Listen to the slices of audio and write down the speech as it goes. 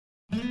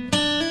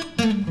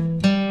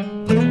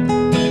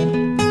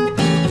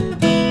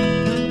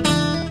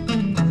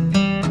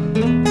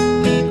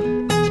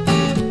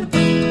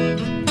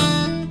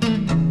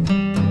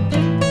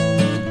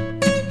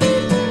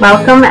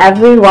Welcome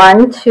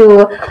everyone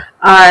to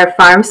our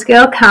farm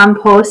scale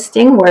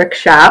composting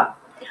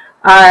workshop.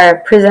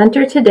 Our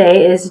presenter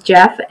today is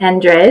Jeff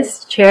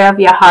Endres, chair of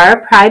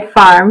Yahara Pride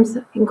Farms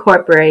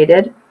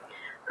Incorporated.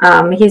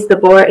 He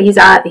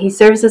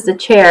serves as the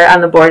chair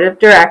on the board of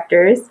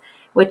directors,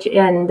 which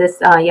in this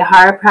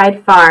Yahara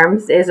Pride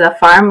Farms is a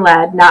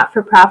farm-led,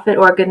 not-for-profit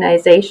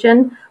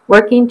organization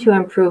working to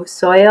improve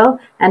soil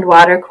and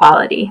water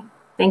quality.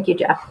 Thank you,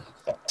 Jeff.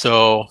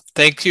 So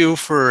thank you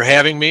for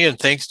having me, and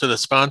thanks to the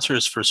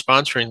sponsors for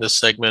sponsoring this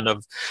segment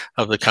of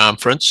the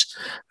conference.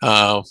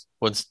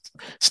 When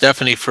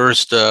Stephanie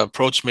first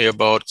approached me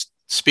about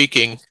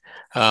speaking,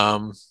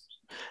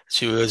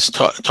 she was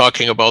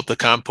talking about the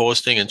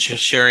composting and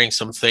sharing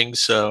some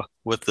things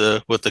with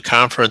the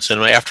conference.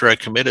 And after I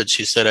committed,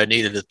 she said I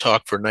needed to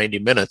talk for 90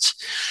 minutes.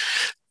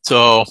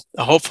 So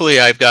hopefully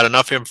I've got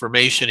enough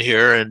information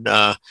here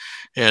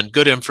and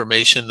good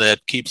information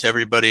that keeps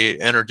everybody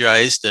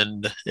energized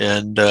and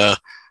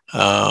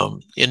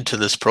into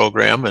this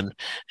program,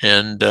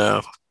 and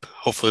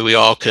hopefully we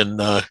all can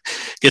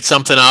get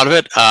something out of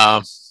it.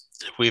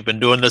 We've been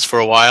doing this for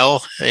a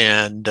while,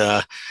 and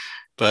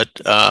but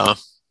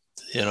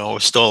you know,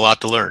 still a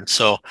lot to learn.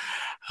 So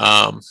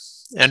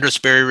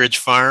Endres Berry Ridge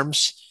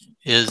Farms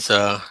is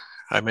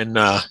I'm in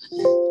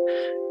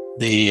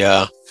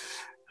the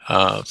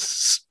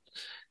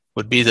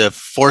would be the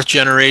fourth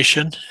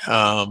generation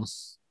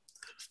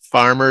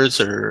farmers,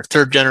 or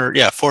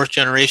fourth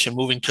generation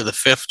moving to the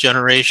fifth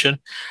generation.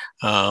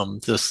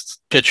 This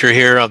picture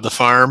here of the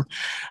farm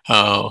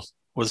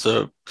was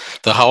the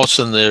house,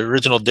 and the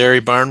original dairy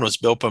barn was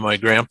built by my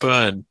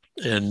grandpa in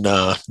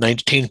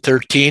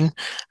 1913.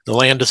 The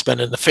land has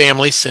been in the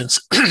family since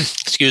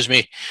excuse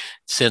me,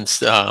 since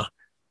the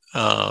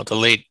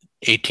late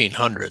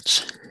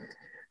 1800s.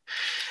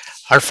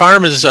 Our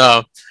farm is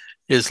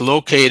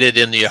located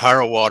in the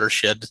Yahara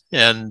watershed,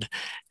 and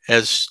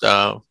as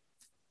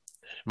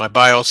my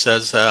bio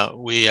says,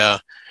 we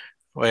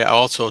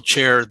also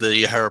chair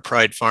the Yahara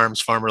Pride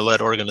Farms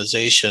farmer-led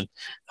organization,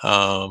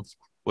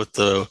 with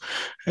the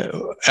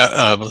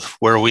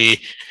where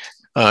we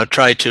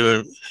try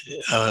to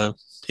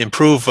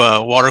improve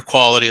water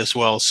quality as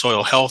well as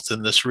soil health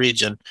in this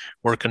region,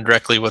 working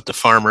directly with the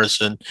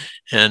farmers,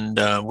 and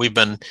we've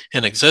been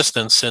in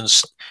existence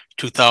since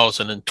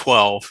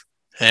 2012,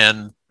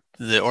 and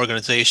the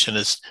organization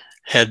has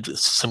had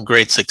some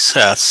great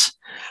success.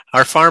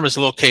 Our farm is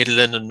located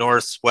in the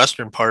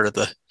northwestern part of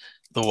the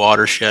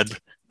watershed,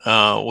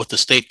 with the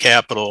state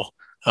capital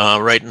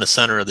right in the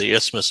center of the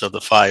Isthmus of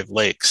the Five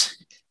Lakes.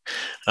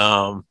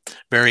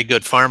 Very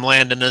good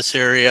farmland in this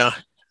area.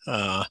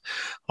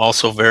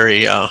 Also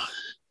very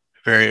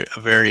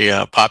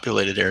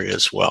populated area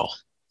as well.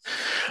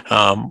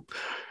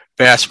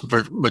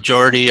 Vast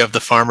majority of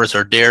the farmers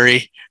are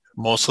dairy,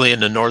 mostly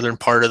in the northern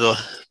part of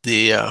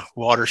the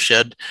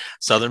watershed.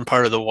 Southern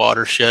part of the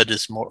watershed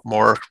is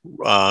more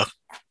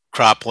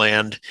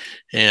cropland,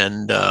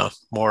 and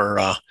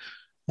more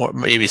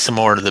maybe some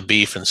more of the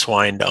beef and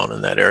swine down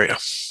in that area.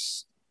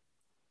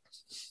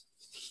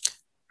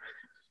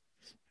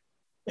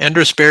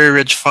 Endres Berry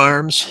Ridge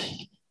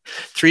Farms,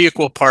 3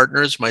 equal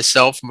partners: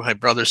 myself, my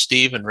brother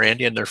Steve, and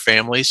Randy and their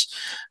families.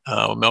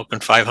 Milking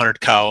 500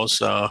 cows,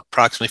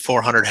 approximately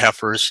 400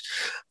 heifers,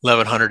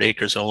 1,100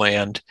 acres of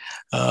land.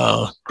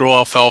 Grow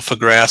alfalfa,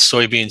 grass,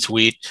 soybeans,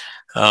 wheat.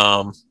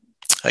 I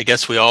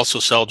guess we also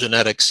sell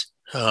genetics.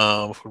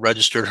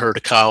 Registered herd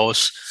of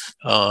cows,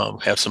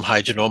 have some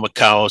high genomic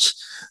cows.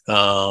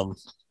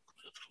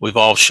 We've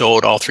all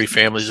 3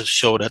 families have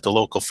showed at the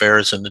local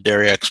fairs and the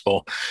Dairy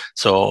Expo.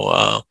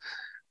 So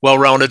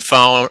well-rounded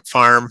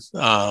farm.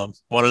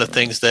 One of the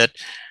things that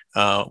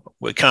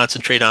we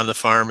concentrate on the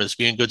farm is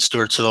being good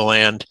stewards of the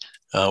land.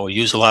 We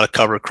use a lot of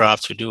cover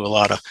crops. We do a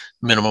lot of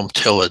minimum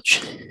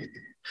tillage.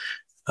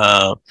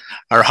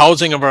 Our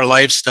housing of our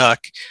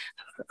livestock,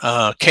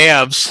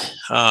 calves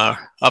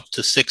up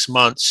to 6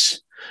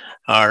 months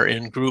are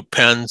in group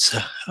pens.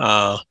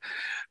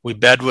 We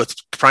bed with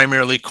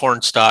primarily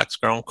corn stalks,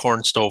 ground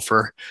corn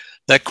stover.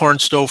 That corn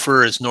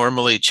stover is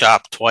normally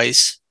chopped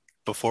twice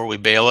before we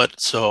bale it,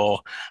 so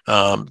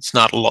it's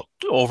not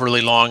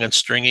overly long and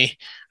stringy.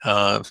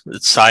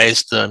 It's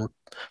sized and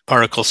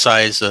particle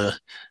size,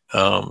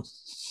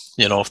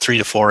 you know, 3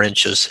 to 4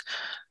 inches.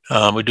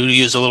 We do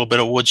use a little bit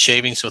of wood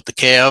shavings with the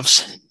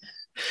calves.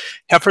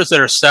 Heifers that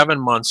are 7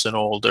 months and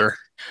older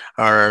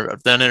are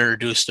then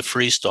introduced to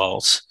free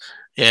stalls,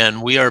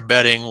 and we are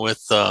bedding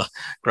with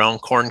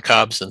ground corn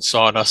cobs and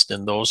sawdust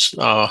in those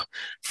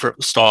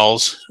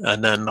stalls.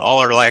 And then all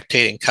our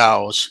lactating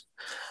cows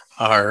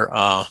are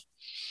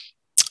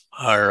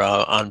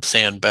on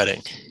sand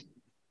bedding.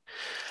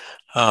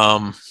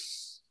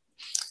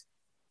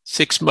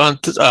 6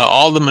 months,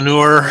 all the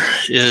manure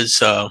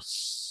is,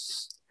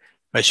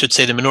 I should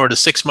say the manure to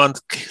 6 month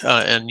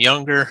and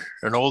younger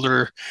and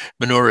older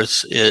manure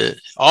is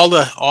all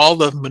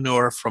the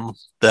manure from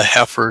the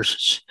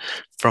heifers,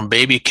 from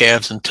baby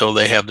calves until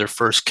they have their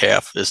first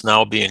calf, is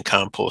now being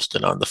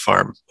composted on the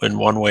farm in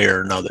one way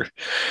or another.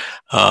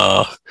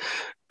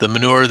 The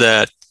manure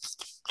that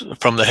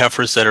from the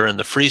heifers that are in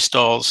the free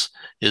stalls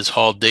is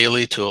hauled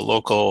daily to a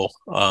local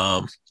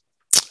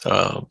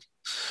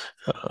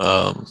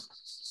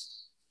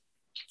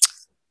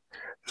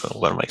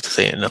what am I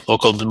saying? A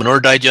local manure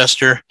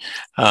digester,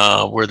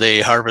 where they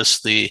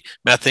harvest the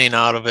methane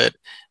out of it.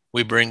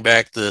 We bring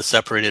back the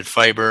separated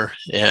fiber,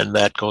 and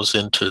that goes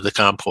into the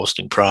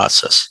composting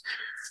process.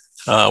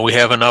 We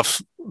have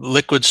enough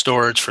liquid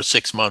storage for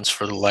 6 months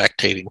for the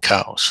lactating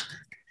cows.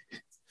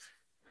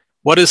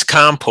 What is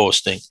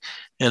composting?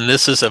 And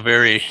this is a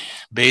very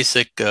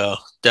basic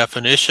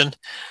definition,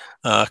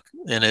 and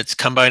it's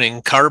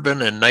combining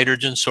carbon and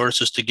nitrogen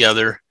sources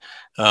together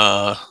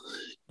and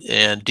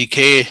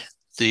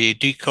the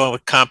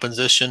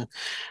decomposition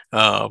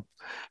of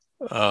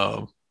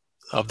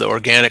the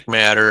organic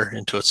matter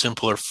into a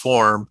simpler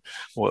form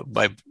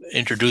by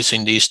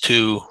introducing these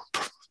two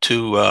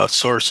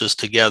sources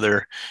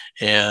together,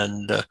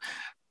 and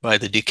by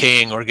the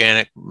decaying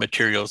organic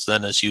materials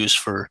then is used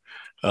for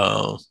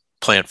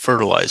plant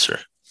fertilizer.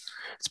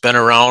 It's been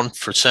around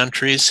for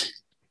centuries.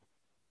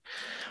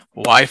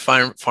 Why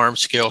farm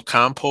scale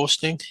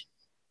composting?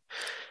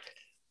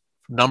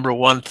 Number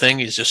one thing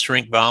is just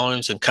shrink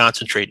volumes and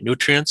concentrate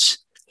nutrients.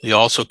 You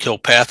also kill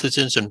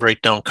pathogens and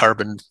break down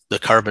the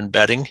carbon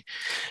bedding,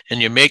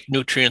 and you make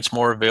nutrients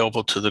more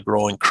available to the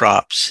growing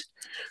crops.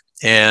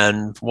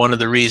 And one of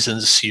the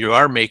reasons you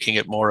are making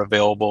it more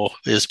available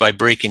is by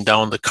breaking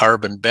down the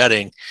carbon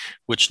bedding,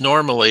 which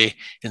normally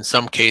in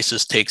some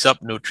cases takes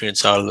up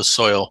nutrients out of the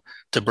soil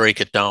to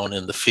break it down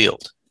in the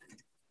field.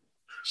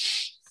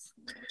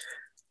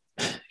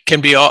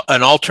 Can be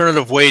an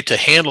alternative way to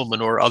handle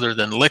manure other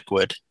than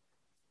liquid.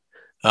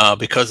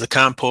 Because the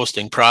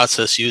composting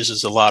process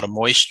uses a lot of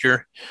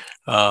moisture,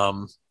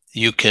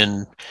 you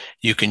can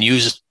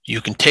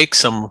take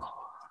some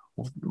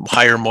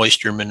higher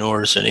moisture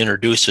manures and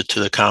introduce it to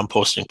the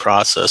composting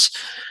process,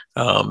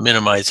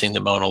 minimizing the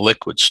amount of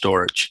liquid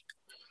storage.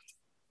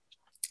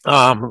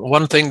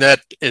 One thing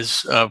that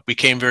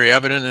became very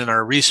evident in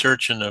our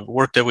research and the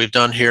work that we've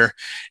done here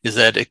is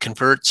that it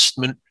converts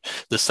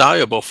the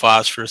soluble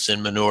phosphorus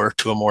in manure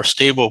to a more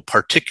stable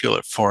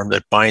particulate form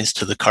that binds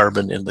to the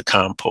carbon in the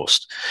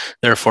compost,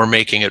 therefore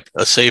making it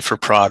a safer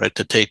product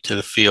to take to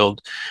the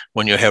field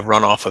when you have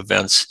runoff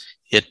events.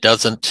 It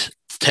doesn't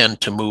tend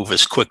to move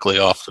as quickly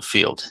off the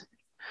field.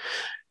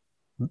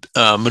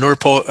 Manure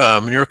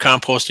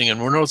composting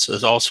in windrows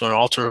is also an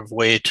alternative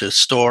way to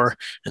store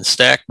and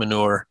stack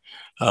manure,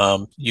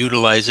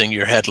 utilizing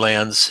your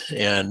headlands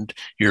and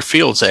your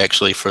fields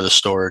actually for the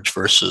storage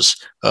versus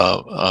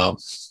a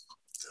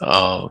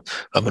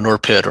manure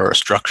pit or a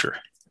structure.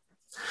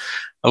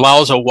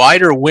 Allows a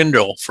wider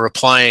window for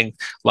applying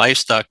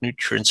livestock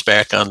nutrients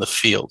back on the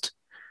field.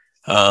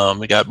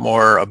 We got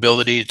more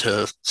ability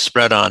to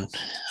spread on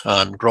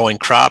growing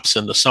crops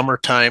in the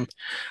summertime.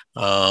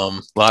 A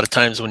lot of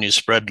times when you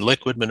spread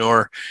liquid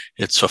manure,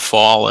 it's a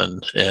fall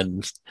and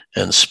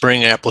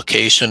spring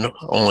application,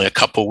 only a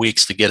couple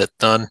weeks to get it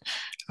done.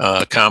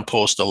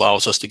 Compost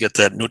allows us to get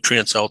that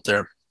nutrients out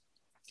there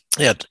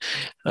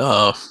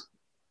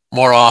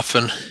more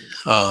often,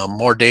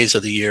 more days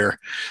of the year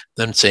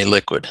than say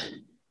liquid.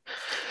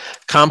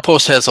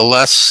 Compost has a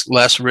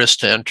less risk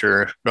to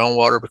enter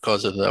groundwater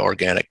because of the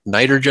organic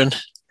nitrogen,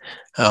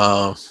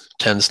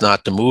 tends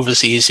not to move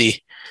as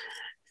easy,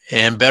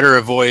 and better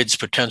avoids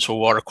potential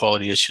water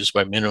quality issues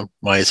by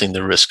minimizing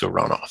the risk of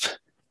runoff.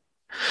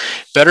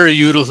 Better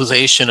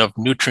utilization of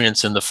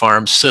nutrients in the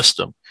farm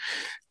system.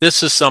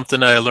 This is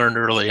something I learned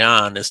early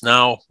on, is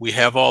now we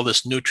have all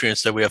this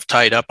nutrients that we have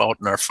tied up out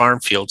in our farm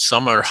fields.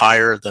 Some are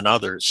higher than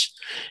others,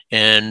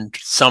 and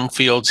some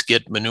fields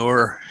get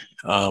manure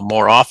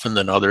more often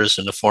than others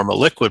in the form of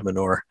liquid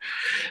manure.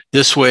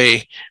 This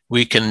way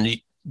we can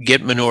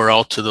get manure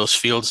out to those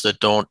fields that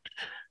don't,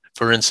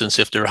 for instance,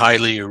 if they're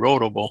highly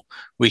erodible,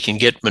 we can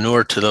get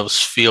manure to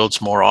those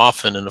fields more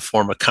often in the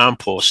form of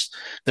compost,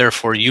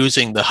 therefore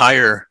using the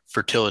higher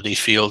fertility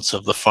fields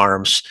of the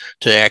farms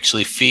to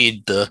actually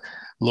feed the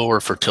lower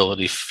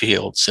fertility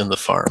fields in the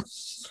farm.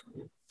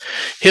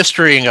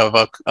 History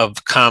of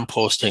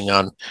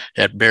composting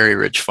at Berry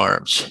Ridge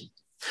Farms.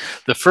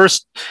 The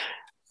first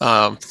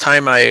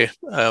time I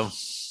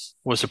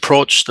was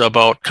approached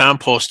about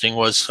composting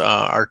was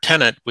our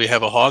tenant. We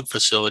have a hog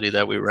facility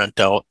that we rent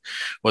out.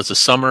 Was the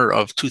summer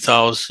of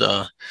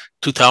 2014.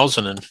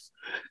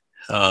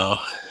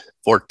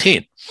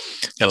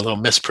 Got a little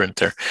misprint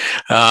there.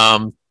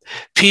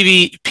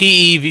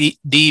 PEDV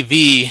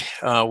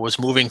was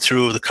moving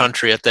through the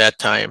country at that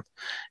time,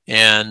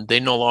 and they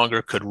no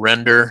longer could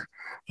render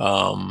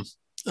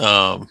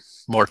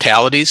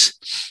mortalities.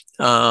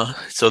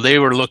 So they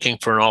were looking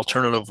for an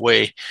alternative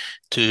way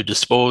to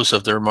dispose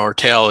of their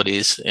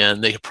mortalities,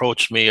 and they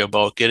approached me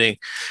about getting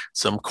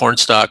some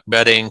cornstalk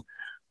bedding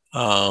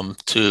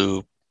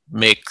to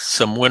make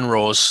some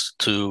windrows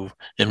to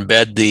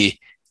embed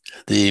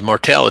the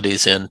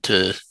mortalities in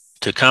to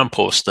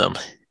compost them.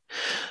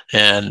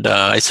 And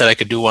I said I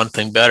could do one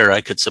thing better. I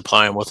could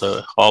supply them with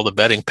all the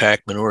bedding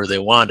pack manure they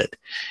wanted,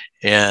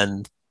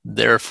 and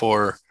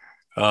therefore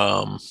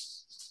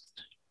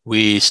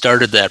we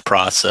started that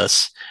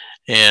process,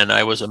 and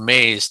I was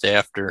amazed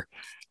after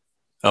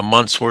a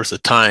month's worth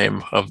of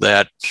time of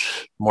that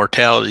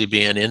mortality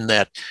being in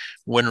that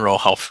windrow,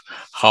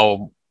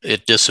 how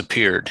it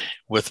disappeared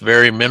with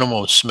very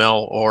minimal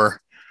smell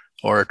or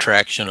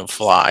attraction of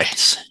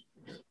flies.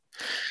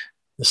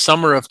 The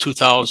summer of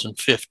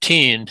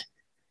 2015,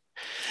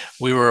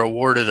 we were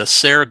awarded a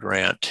SARE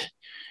grant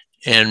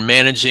and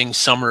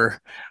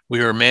we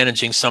were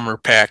managing summer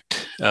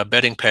packed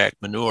bedding pack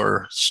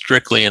manure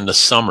strictly in the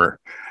summer.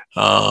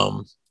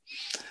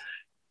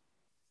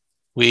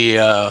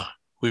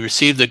 We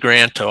received the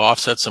grant to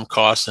offset some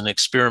costs and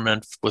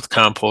experiment with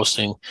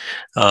composting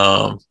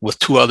with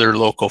 2 other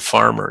local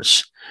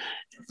farmers.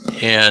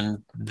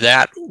 And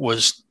that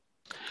was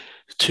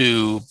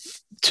to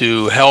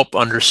help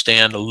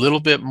understand a little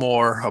bit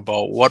more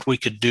about what we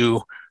could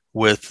do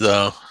with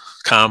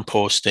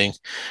composting.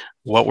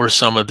 What were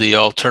some of the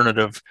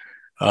alternative?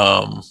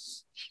 Well,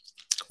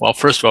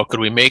 first of all, could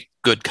we make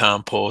good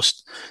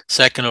compost?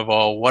 Second of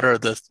all, what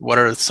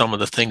are some of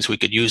the things we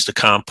could use the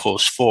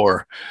compost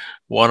for?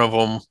 One of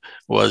them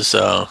was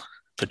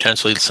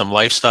potentially some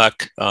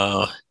livestock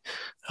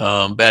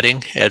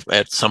bedding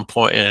at some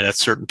point, at a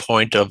certain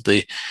point of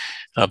the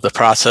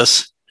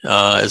process,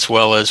 as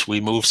well as we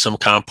moved some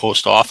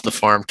compost off the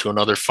farm to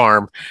another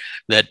farm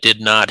that did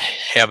not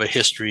have a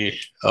history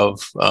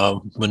of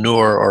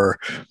manure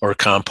or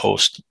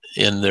compost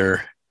in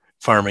their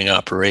farming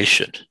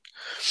operation.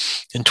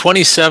 In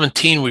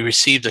 2017, we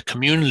received a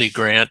community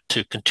grant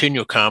to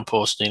continue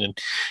composting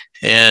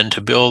and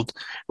to build.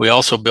 We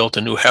also built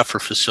a new heifer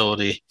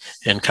facility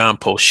and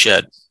compost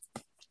shed.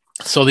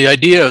 So the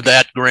idea of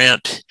that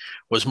grant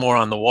was more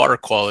on the water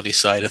quality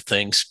side of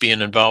things, being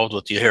involved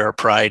with the Yahara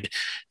Pride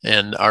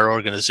and our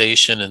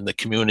organization and the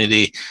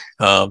community.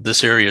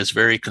 This area is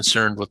very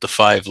concerned with the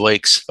 5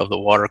 lakes of the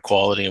water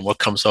quality and what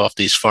comes off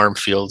these farm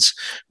fields,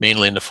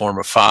 mainly in the form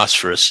of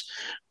phosphorus.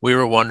 We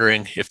were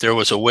wondering if there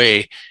was a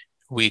way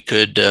we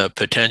could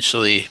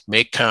potentially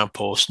make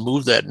compost,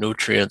 move that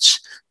nutrients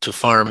to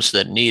farms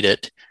that need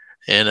it.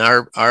 And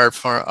our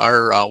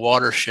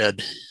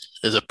watershed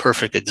is a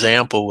perfect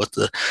example, with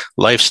the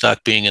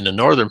livestock being in the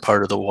northern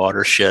part of the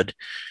watershed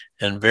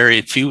and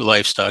very few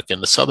livestock in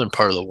the southern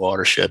part of the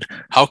watershed.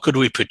 How could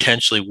we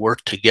potentially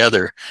work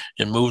together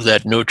and move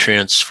that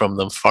nutrients from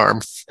the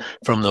farm,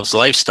 from those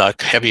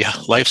heavy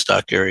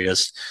livestock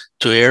areas,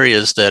 to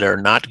areas that are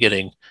not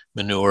getting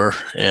manure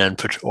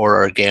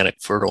or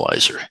organic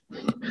fertilizer?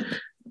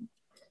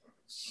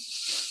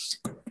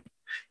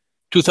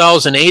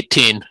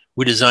 2018,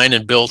 we designed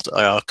and built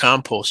a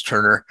compost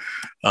turner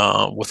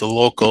with a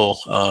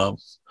local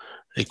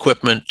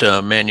equipment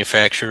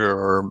manufacturer,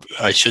 or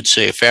I should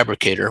say a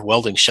fabricator,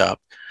 welding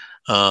shop,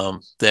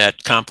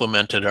 that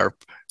complemented our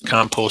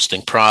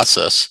composting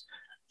process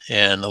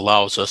and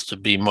allows us to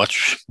be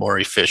much more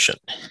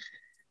efficient.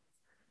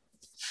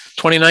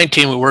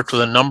 2019, we worked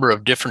with a number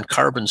of different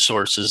carbon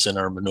sources in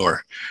our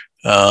manure.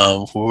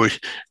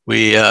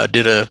 We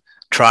did a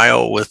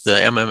trial with the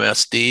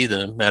MMSD,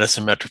 the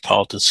Madison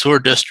Metropolitan Sewer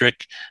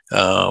District,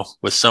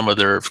 with some of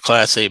their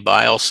Class A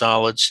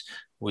biosolids.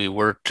 We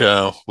worked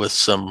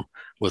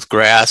with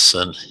grass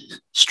and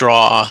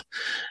straw,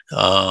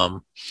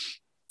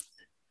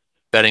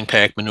 bedding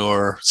pack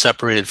manure,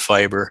 separated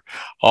fiber,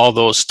 all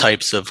those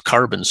types of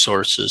carbon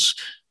sources.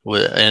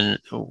 And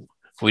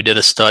we did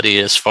a study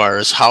as far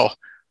as how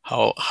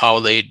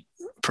they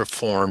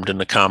performed in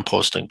the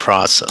composting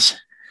process.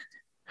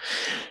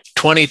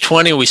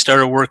 2020, we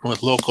started working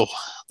with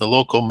the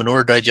local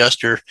manure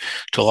digester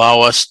to allow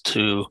us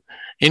to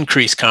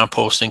increase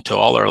composting to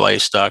all our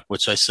livestock,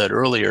 which I said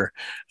earlier,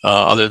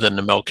 other than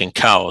the milking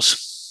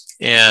cows.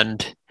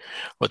 And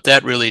what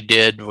that really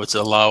did was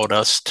allowed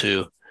us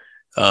to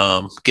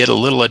get a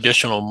little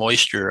additional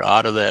moisture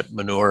out of that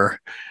manure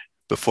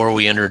before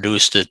we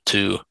introduced it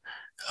to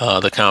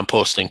the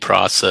composting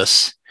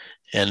process.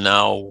 And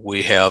now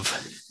we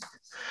have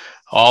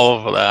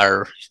all of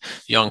our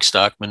young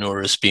stock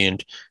manure is being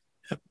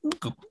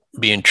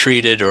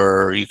treated,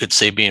 or you could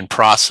say being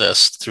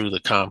processed through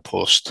the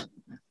compost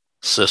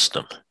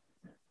system.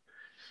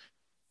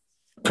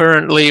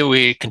 Currently,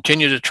 we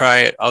continue to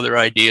try other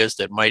ideas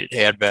that might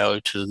add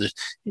value to the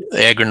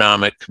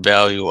agronomic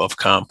value of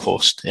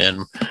compost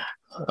and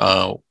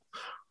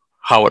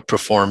how it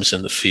performs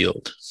in the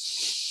field.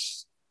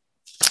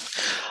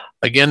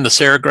 Again, the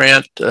SARE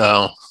grant,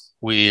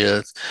 the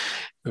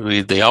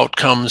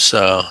outcomes,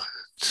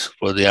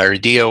 or the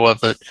idea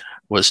of it,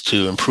 was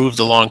to improve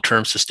the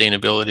long-term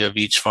sustainability of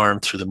each farm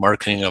through the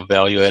marketing of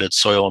value-added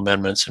soil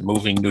amendments and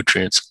moving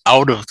nutrients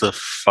out of the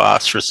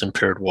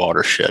phosphorus-impaired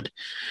watershed.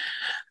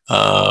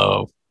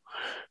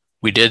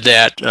 We did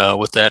that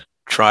with that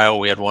trial.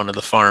 We had one of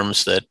the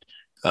farms that,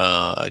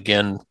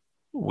 again,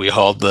 we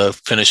hauled the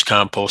finished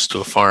compost to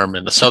a farm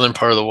in the southern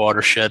part of the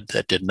watershed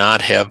that did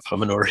not have a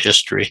manure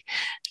history,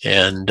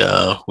 and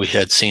we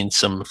had seen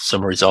some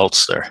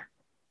results there.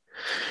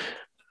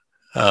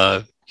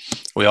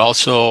 We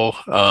also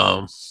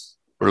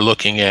were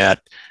looking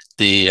at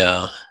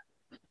the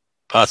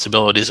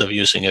possibilities of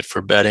using it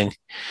for bedding.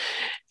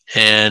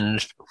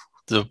 And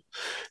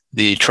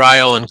the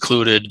trial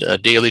included a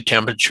daily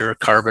temperature,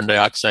 carbon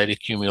dioxide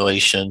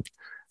accumulation,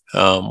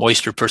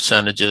 moisture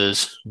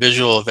percentages,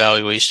 visual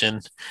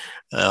evaluation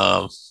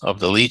of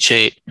the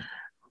leachate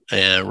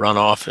and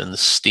runoff and the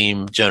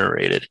steam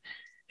generated.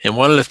 And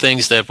one of the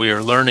things that we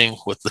are learning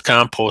with the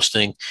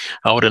composting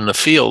out in the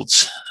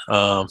fields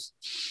on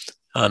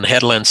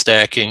headland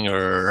stacking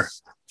or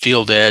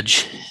field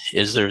edge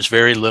is there's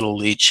very little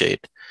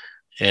leachate.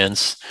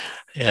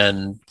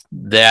 And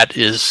that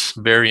is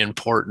very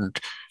important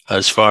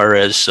as far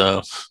as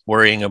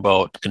worrying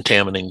about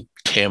contaminating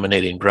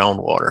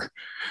groundwater.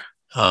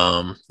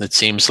 It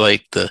seems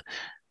like the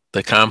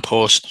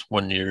compost,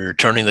 when you're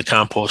turning the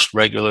compost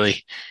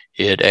regularly,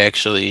 it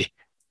actually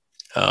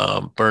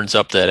burns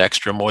up that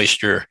extra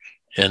moisture,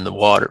 and the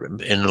water,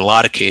 in a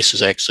lot of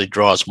cases, actually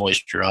draws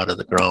moisture out of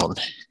the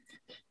ground.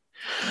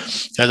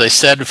 As I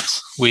said,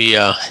 we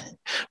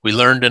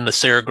learned in the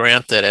SARE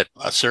grant that at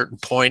a certain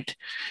point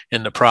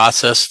in the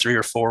process, 3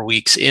 or 4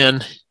 weeks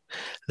in,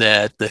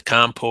 that the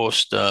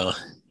compost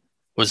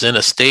was in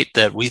a state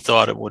that we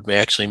thought it would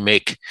actually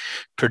make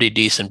pretty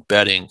decent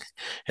bedding.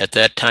 At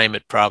that time,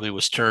 it probably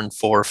was turned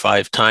 4 or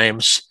 5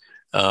 times,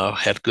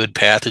 had good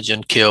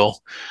pathogen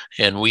kill,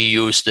 and we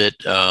used it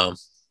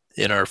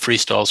in our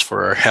freestalls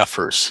for our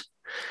heifers.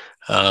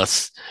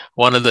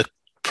 One of the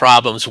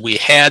problems we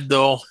had,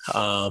 though,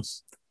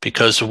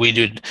 because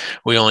we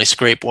only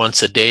scrape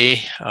once a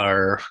day,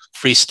 our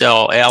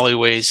freestall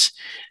alleyways,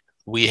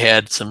 we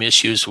had some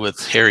issues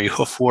with hairy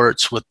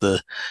hoofworts with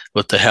the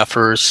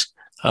heifers.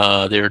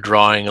 They were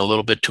drawing a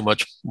little bit too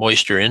much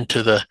moisture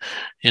into the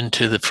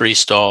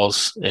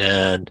freestalls,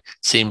 and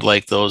seemed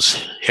like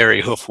those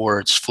hairy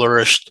hoofworts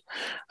flourished.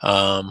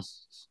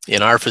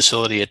 In our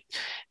facility,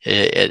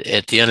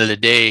 at the end of the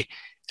day,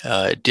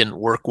 it didn't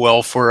work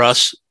well for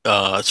us.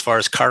 As far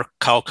as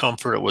cow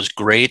comfort, it was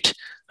great.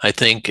 I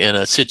think in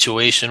a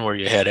situation where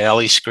you had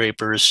alley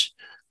scrapers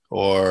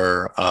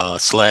or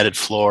slatted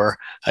floor,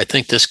 I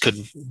think this could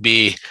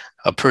be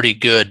a pretty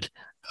good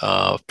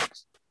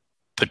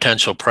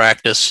potential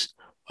practice,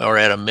 or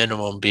at a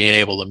minimum being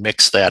able to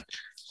mix that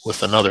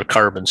with another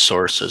carbon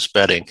source as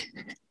bedding.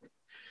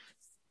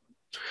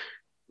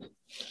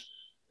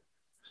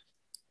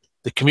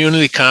 The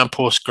community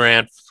compost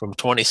grant from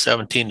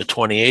 2017 to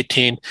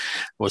 2018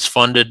 was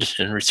funded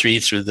and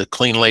received through the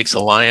Clean Lakes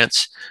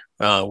Alliance.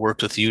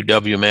 Worked with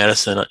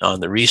UW-Madison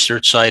on the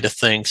research side of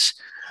things.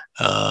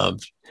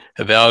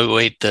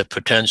 Evaluate the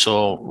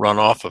potential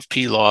runoff of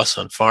PLOS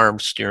on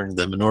farms during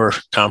the manure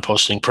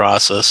composting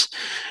process,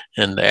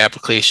 and the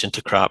application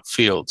to crop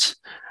fields.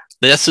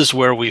 This is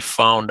where we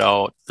found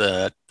out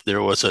that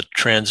there was a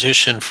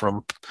transition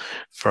from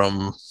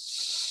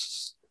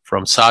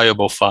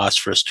soluble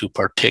phosphorus to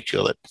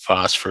particulate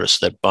phosphorus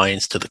that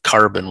binds to the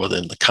carbon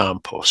within the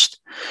compost.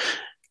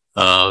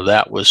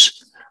 That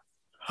was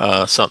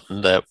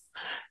something that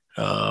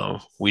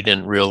we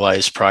didn't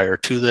realize prior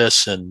to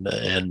this, and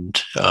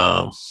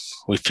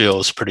we feel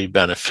is pretty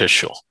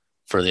beneficial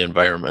for the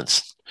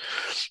environments.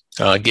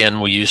 Again,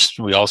 we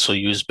also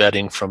use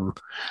bedding from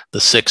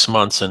the 6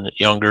 months and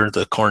younger,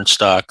 the corn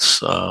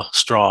stalks,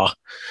 straw,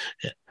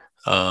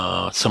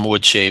 some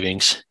wood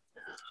shavings,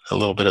 a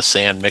little bit of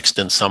sand mixed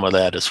in some of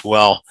that as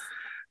well.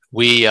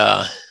 We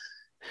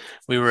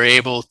were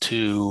able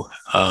to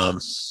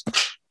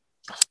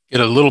get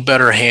a little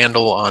better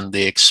handle on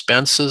the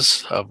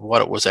expenses of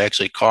what it was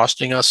actually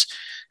costing us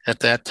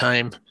at that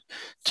time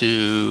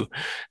to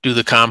do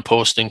the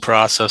composting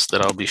process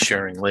that I'll be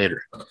sharing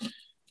later.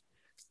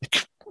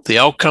 The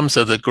outcomes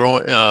of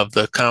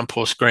the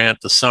compost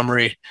grant, the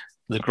summary: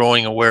 the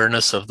growing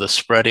awareness of the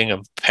spreading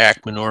of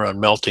packed manure on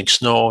melting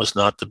snow is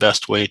not the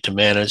best way to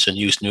manage and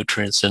use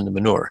nutrients in the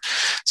manure.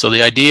 So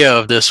the idea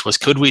of this was,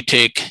 could we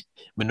take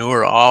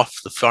manure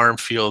off the farm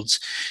fields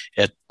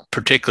at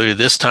particularly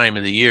this time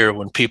of the year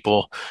when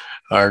people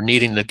are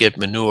needing to get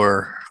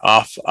manure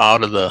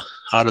out of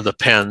the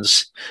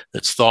pens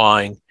that's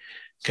thawing?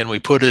 Can we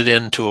put it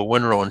into a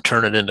windrow and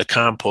turn it into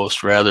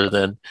compost rather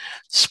than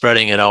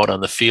spreading it out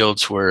on the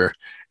fields where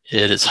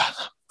it is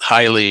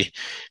highly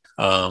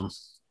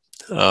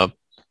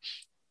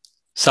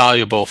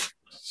soluble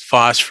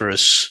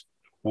phosphorus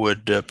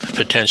would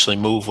potentially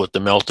move with the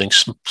melting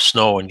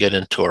snow and get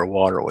into our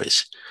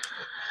waterways?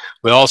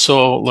 We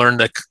also learned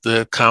that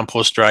the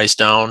compost dries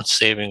down,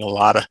 saving a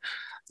lot of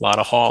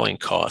hauling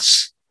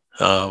costs.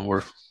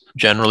 We're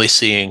generally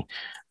seeing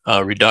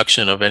a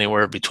reduction of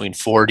anywhere between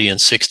 40 and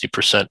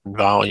 60% in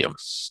volume.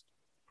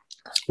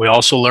 We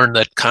also learned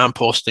that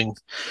compost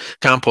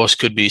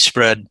could be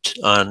spread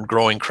on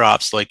growing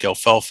crops like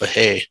alfalfa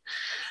hay.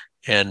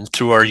 And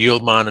through our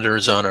yield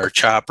monitors on our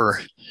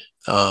chopper,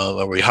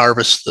 where we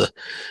harvest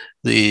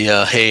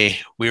the hay,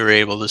 we were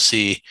able to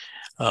see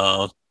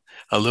a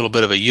little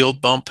bit of a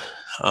yield bump.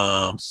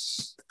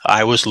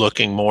 I was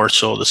looking more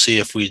so to see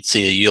if we'd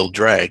see a yield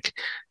drag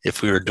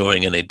if we were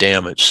doing any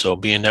damage. So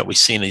being that we've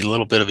seen a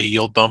little bit of a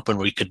yield bump and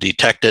we could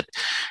detect it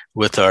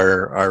with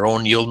our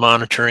own yield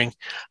monitoring,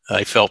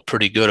 I felt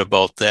pretty good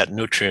about that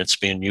nutrients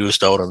being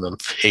used out on the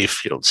hay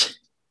fields.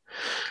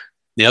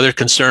 The other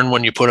concern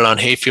when you put it on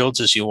hayfields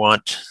is you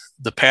want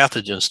the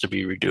pathogens to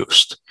be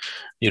reduced.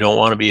 You don't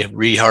want to be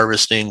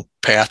reharvesting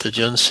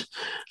pathogens,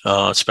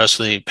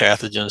 especially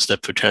pathogens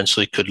that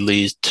potentially could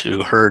lead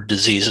to herd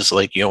diseases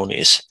like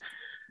Johne's.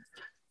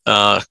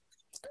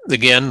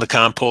 Again, the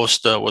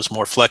compost was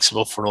more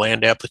flexible for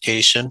land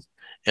application,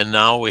 and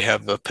now we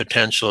have the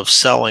potential of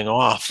selling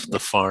off the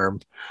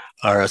farm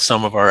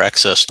some of our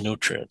excess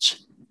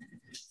nutrients.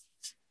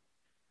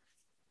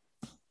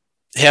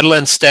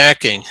 Headland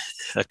stacking,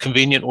 a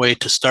convenient way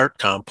to start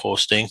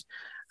composting.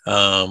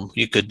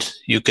 You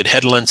could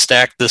headland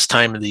stack this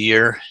time of the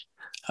year.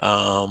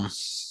 Another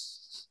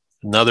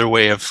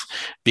way of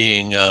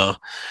being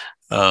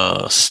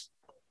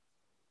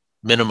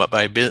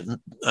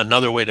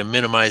another way to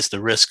minimize the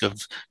risk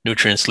of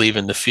nutrients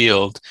leaving the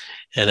field,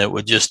 and it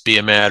would just be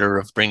a matter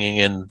of bringing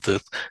in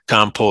the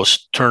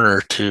compost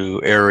turner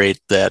to aerate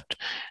that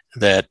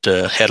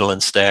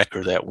headland stack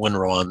or that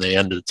windrow on the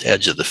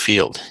edge of the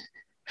field.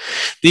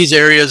 These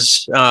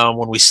areas,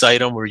 when we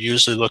site them, we're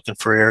usually looking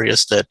for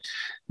areas that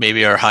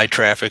maybe are high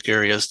traffic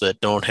areas that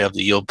don't have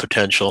the yield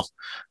potential.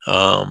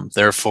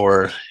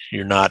 Therefore,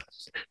 you're not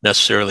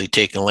necessarily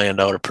taking land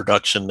out of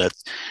production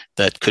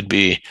that could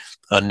be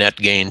a net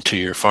gain to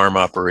your farm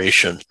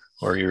operation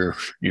or your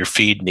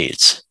feed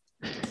needs.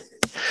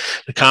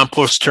 The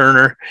compost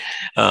turner,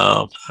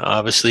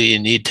 obviously you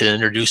need to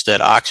introduce that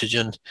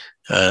oxygen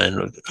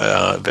and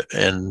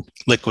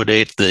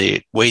liquidate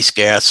the waste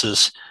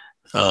gases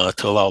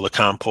to allow the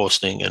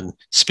composting and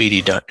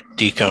speedy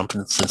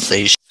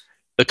decomposition.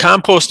 The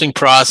composting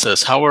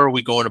process, how are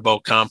we going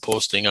about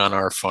composting on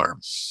our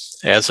farm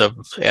as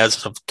of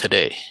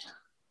today?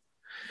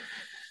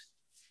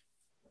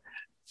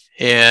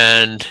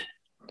 And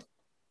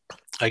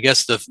I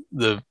guess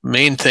the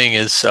main thing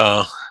is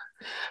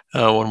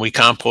when we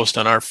compost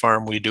on our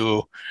farm, we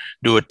do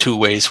it two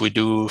ways. We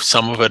do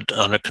some of it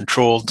on a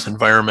controlled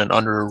environment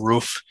under a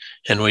roof,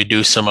 and we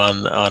do some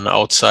on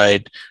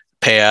outside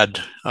pad,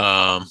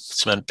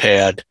 cement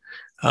pad,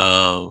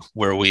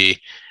 where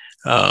we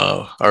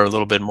are a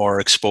little bit more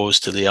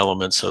exposed to the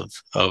elements of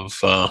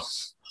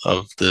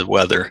the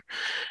weather.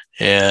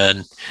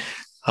 And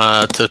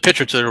to the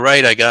picture to the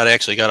right, I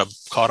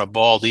caught a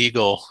bald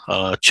eagle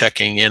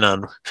checking in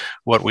on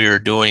what we were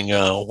doing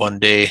one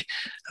day.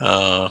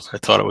 I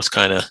thought it was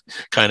kind of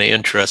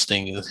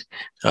interesting.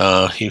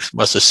 He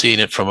must have seen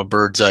it from a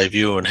bird's eye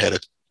view and had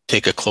to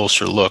take a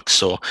closer look.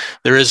 So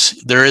there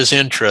is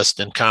interest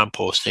in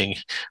composting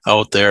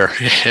out there,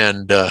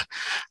 and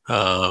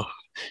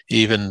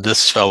even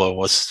this fellow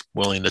was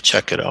willing to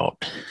check it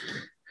out.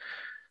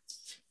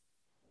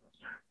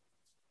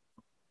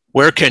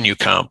 Where can you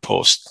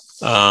compost?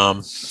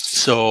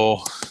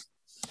 So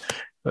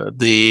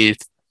the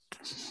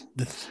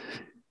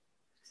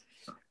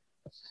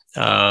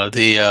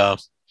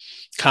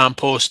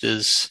compost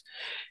is,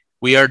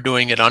 we are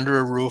doing it under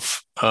a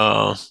roof,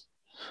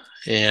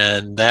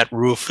 and that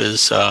roof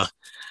is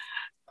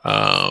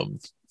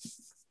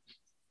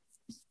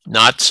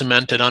not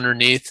cemented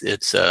underneath.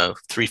 It's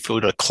 3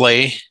 foot of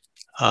clay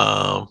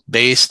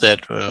base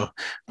that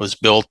was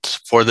built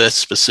for this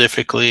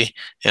specifically,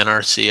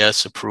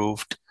 NCR-SARE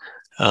approved.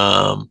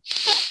 And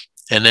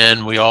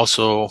then we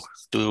also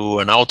do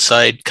an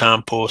outside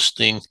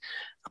composting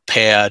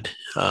pad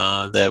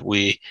that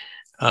we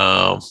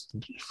have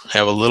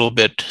a little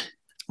bit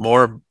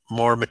more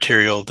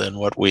material than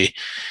what we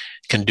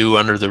can do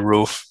under the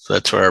roof.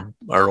 That's our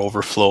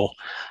overflow.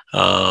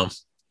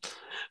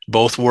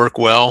 Both work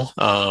well.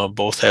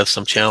 Both have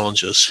some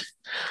challenges.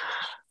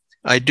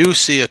 I do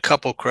see a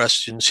couple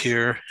questions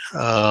here.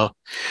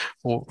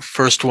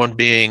 First one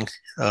being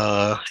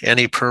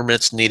any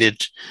permits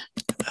needed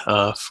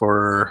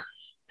for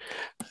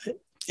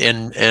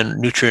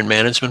and nutrient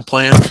management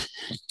plan.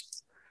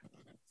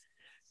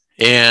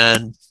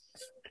 And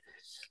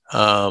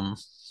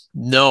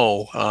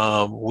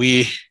no,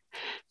 we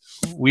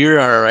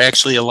are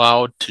actually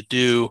allowed to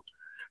do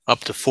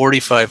up to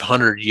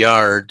 4,500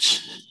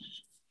 yards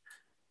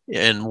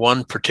in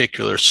one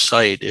particular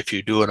site if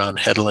you do it on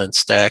headland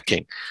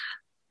stacking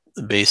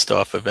based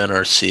off of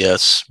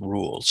NCR-SARE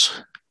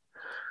rules.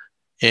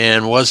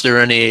 And was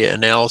there any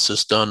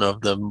analysis done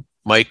of the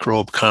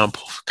microbe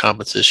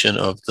composition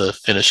of the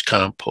finished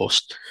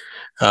compost?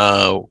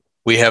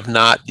 We have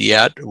not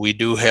yet. We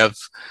do have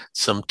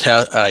some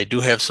I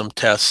do have some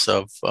tests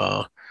of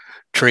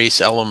trace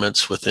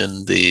elements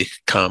within the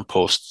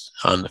compost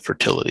on the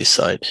fertility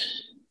side.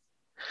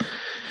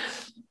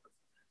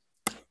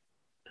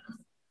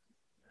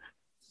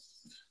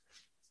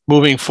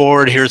 Moving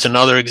forward, here's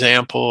another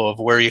example of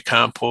where you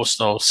compost.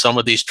 Now, some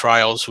of these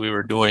trials we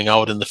were doing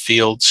out in the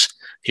fields.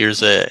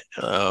 Here's a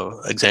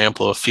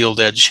example of field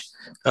edge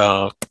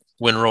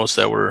windrows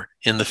that were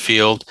in the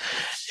field.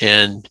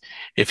 And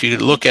if you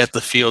look at the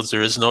fields,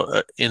 there is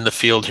no, in the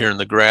field here in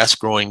the grass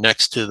growing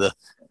next to the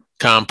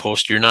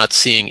compost, you're not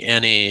seeing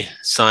any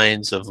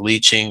signs of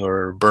leaching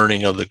or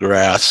burning of the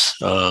grass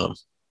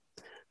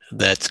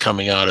that's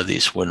coming out of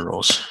these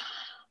windrows.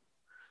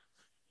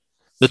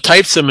 The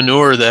types of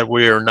manure that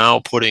we are now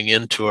putting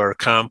into our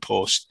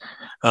compost,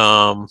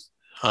 On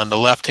the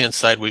left-hand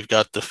side, we've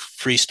got the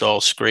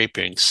freestall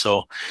scrapings.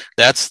 So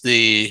that's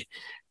the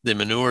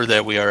manure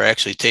that we are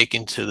actually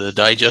taking to the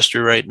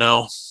digester right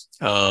now.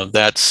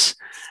 That's,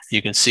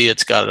 you can see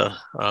it's got a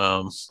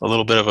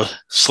little bit of a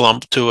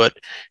slump to it.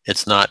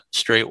 It's not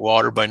straight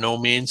water by no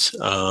means.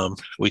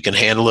 We can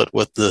handle it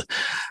with the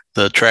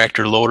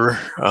tractor loader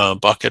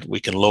bucket. We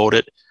can load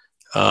it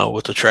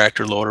with the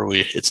tractor loader.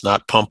 It's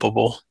not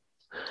pumpable.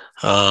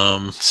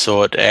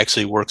 So it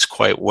actually works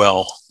quite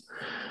well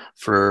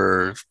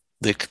for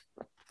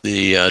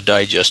the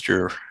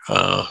digester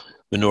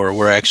manure.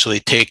 We're actually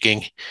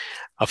taking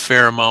a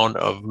fair amount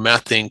of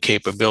methane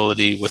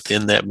capability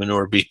within that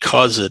manure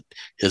because it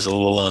is a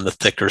little on the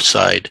thicker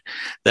side.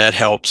 That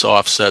helps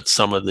offset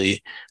some of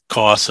the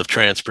costs of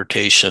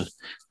transportation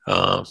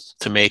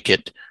to make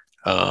it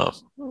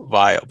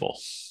viable.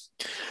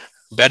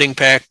 Bedding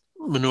pack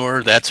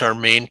manure, that's our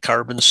main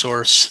carbon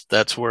source.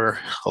 That's where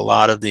a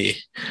lot of the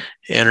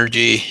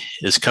energy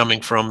is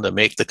coming from to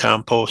make the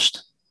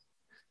compost.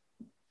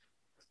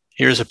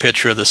 Here's a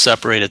picture of the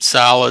separated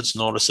solids.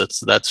 Notice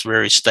that's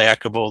very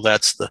stackable.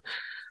 That's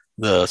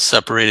the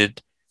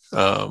separated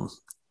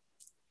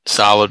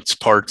solids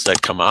parts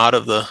that come out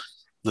of the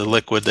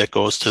liquid that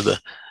goes to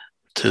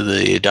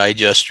the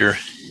digester.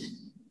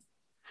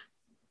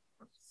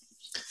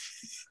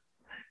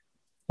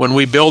 When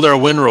we build our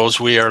windrows,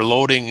 we are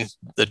loading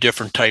the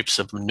different types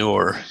of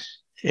manure.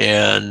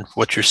 And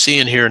what you're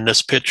seeing here in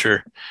this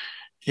picture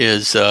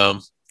is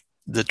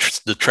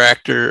the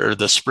tractor or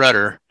the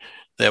spreader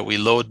that we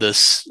load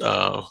this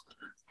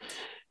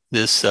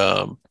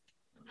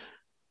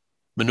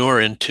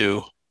manure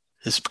into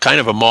is kind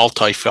of a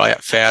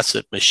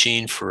multi-facet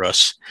machine for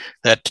us.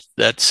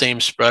 That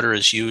same spreader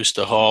is used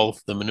to haul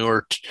the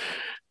manure,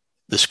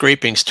 the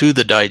scrapings to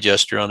the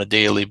digester on a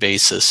daily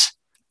basis,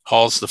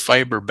 hauls the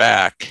fiber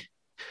back,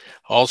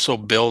 also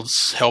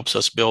helps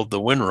us build the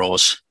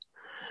windrows,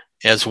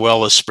 as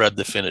well as spread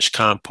the finished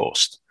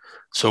compost.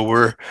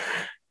 So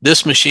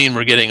this machine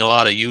we're getting a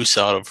lot of use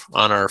out of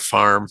on our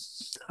farm.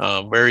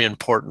 Very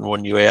important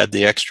when you add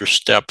the extra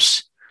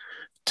steps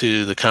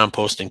to the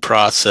composting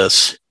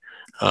process,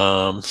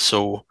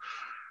 so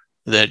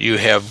that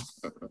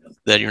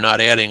you're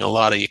not adding a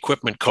lot of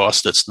equipment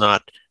cost that's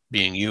not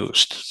being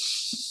used.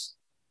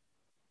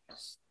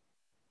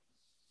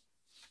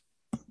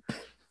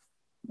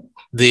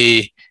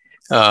 The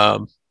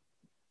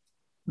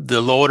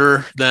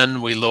loader,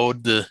 then we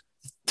load the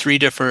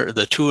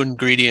two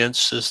ingredients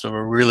system.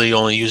 We're really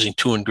only using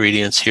two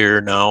ingredients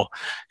here now,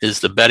 is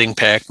the bedding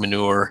pack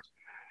manure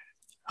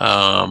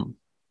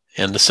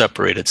and the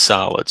separated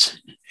solids.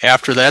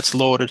 After that's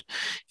loaded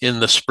in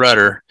the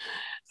spreader,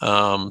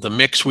 the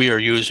mix we are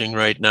using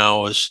right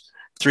now is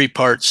 3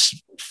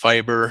 parts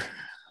fiber,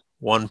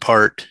 1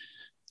 part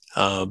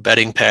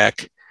bedding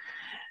pack.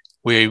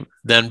 We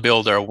then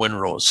build our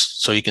windrows.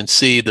 So you can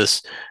see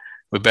this,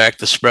 we back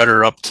the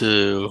spreader up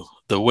to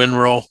the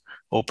windrow,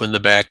 open the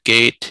back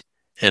gate,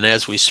 and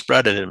as we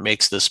spread it, it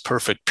makes this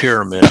perfect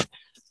pyramid.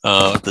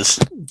 That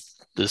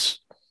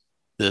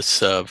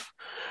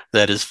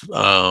is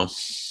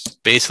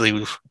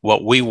basically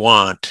what we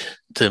want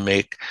to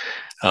make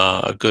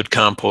a good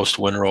compost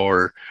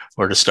windrow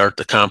or to start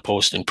the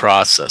composting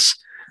process.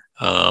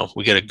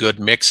 We get a good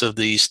mix of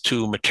these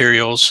two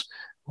materials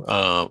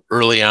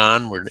early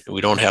on. We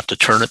don't have to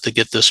turn it to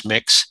get this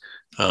mix.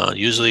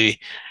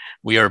 Usually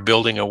we are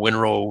building a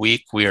windrow a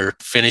week. We are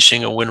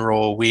finishing a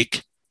windrow a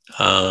week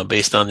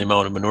based on the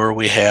amount of manure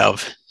we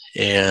have.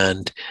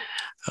 And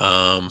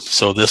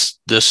so this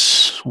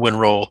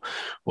windrow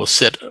will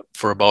sit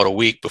for about a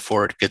week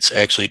before it gets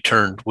actually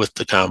turned with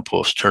the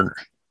compost turner.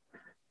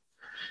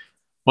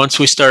 Once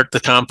we start the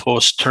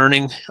compost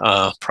turning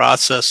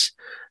process,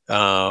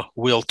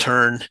 we'll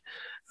turn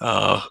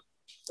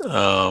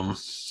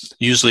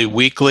usually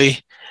weekly.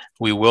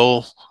 We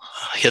will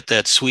hit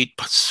that sweet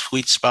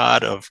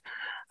spot of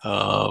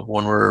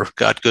when we've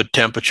got good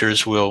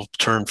temperatures. We'll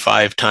turn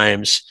 5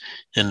 times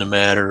in the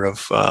matter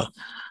of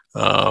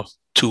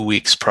 2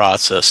 weeks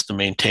process to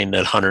maintain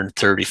that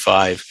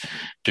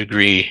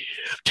 135-degree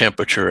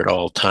temperature at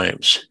all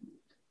times.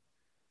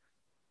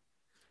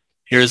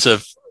 Here's a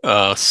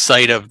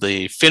site of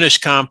the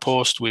finished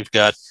compost. We've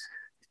got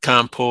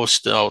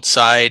compost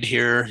outside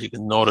here. You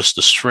can notice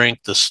the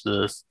strength,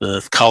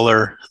 the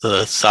color,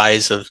 the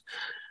size of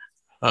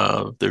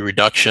the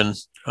reduction,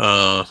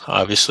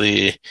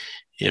 obviously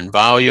in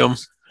volume.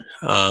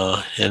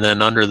 And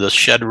then under the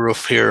shed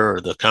roof here,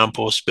 or the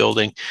compost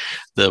building,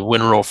 the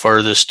windrow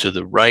farthest to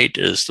the right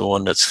is the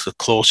one that's the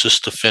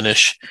closest to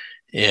finish,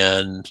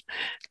 and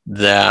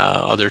the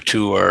other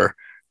two are,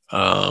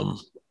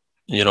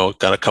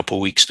 got a couple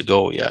weeks to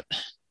go yet.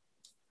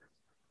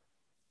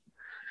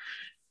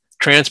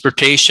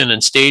 Transportation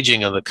and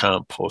staging of the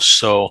compost.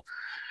 So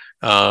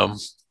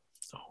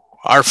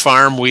our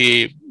farm,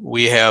 we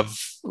have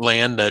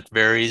land that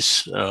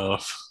varies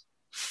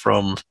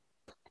from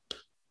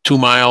 2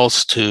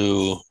 miles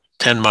to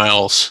 10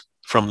 miles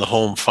from the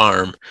home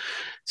farm.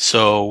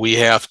 So we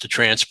have to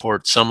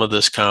transport some of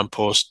this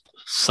compost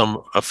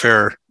a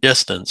fair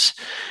distance.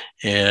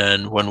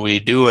 And when we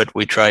do it,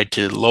 we try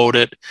to load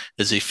it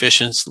as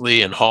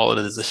efficiently and haul it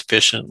as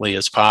efficiently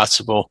as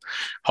possible.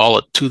 Haul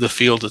it to the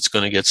field it's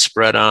going to get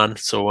spread on.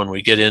 So when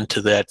we get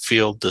into that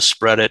field to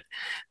spread it,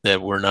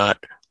 that we're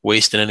not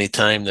wasting any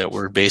time, that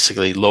we're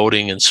basically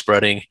loading and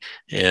spreading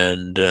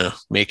and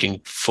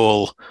making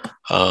full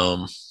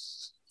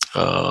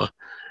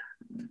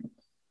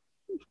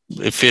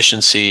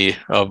efficiency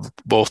of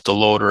both the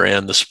loader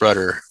and the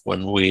spreader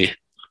when we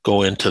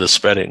go into the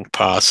spreading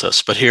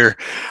process. But here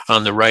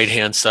on the right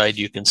hand side,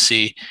 you can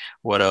see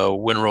what a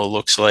windrow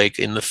looks like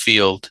in the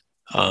field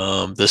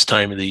this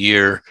time of the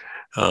year.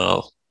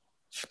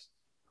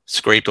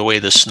 Scrape away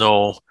the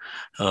snow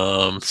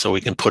so we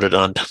can put it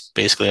on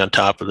basically on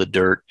top of the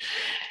dirt.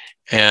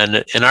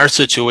 And in our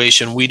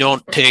situation, we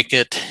don't take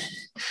it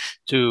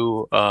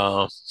to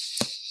a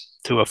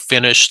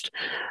finished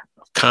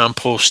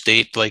compost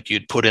state like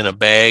you'd put in a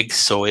bag,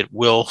 so it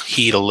will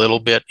heat a little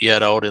bit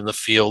yet out in the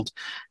field,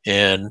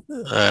 and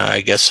I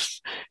guess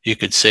you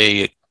could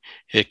say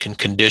it can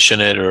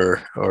condition it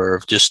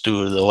or just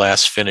do the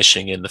last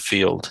finishing in the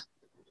field.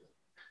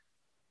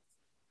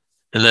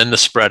 And then the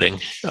spreading.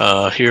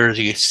 Here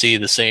you see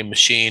the same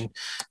machine.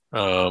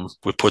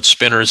 We put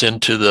spinners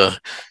onto the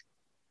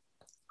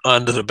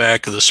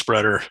back of the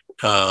spreader,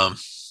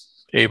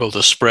 able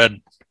to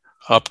spread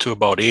up to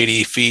about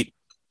 80 feet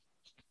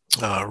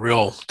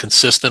real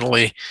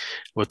consistently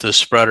with the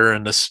spreader.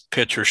 And this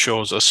picture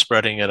shows us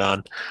spreading it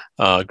on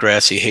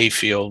grassy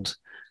hayfield.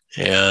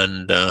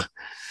 And the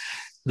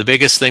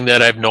biggest thing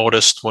that I've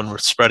noticed when we're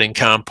spreading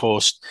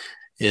compost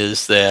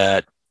is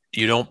that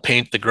you don't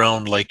paint the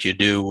ground like you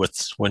do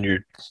when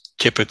you're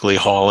typically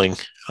hauling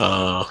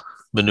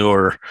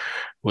manure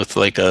with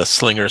like a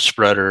slinger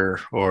spreader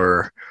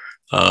or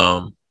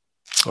a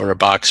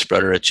box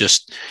spreader. It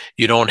just,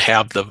 you don't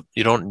have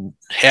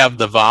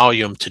the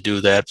volume to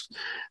do that,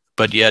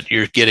 but yet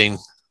you're getting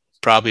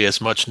probably as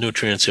much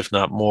nutrients, if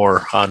not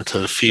more, onto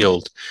the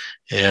field,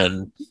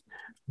 and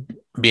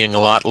being a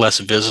lot less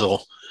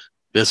visible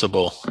for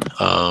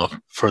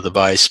the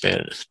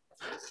byspan,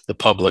 the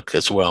public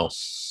as well.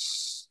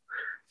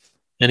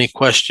 Any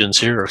questions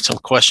here? Or some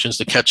questions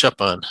to catch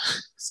up on?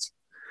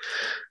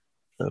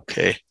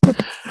 Okay.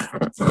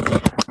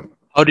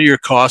 How do your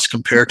costs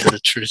compare to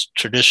the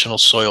traditional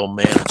soil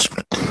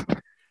management?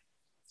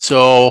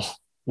 So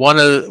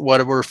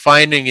what we're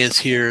finding is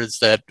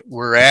that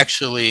we're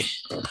actually,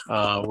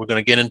 we're going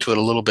to get into it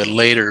a little bit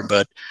later,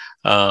 but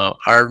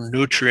our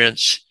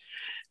nutrients,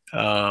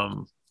 I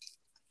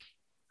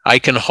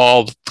can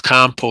haul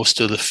compost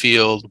to the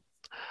field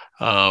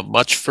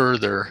much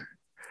further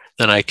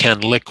than I can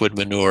liquid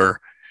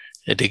manure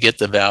and to get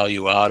the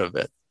value out of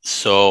it.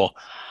 So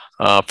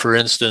for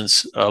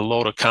instance, a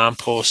load of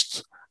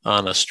compost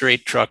on a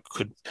straight truck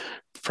could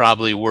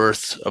probably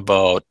worth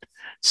about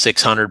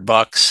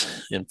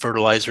 $600 in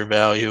fertilizer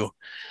value.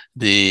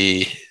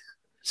 The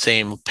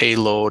same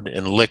payload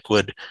in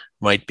liquid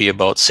might be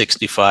about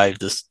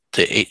 $65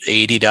 to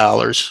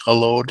 $80 a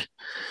load.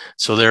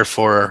 So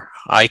therefore,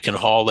 I can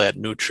haul that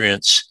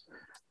nutrients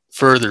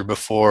further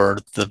before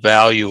the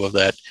value of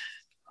that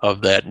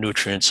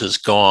nutrients is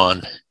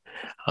gone.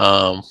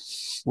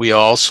 We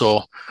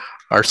also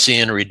are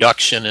seeing a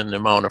reduction in the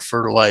amount of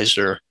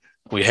fertilizer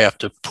we have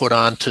to put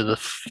onto the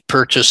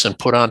purchase and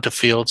put onto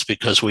fields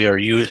because we are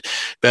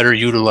better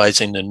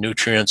utilizing the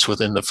nutrients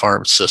within the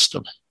farm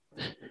system.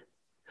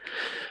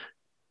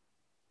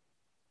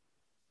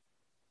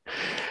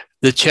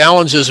 The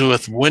challenges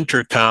with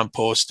winter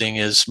composting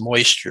is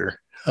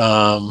moisture,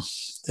 and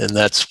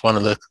that's one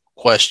of the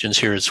questions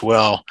here as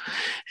well.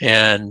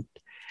 And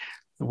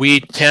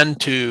we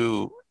tend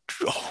to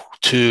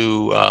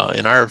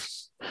in our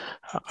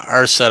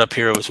setup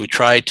here was we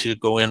try to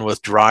go in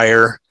with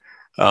drier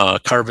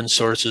carbon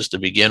sources to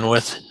begin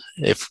with,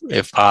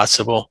 if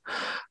possible.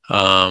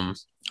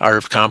 Our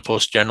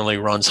compost generally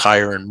runs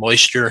higher in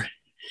moisture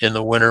in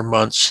the winter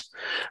months.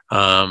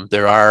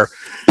 There are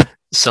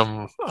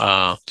some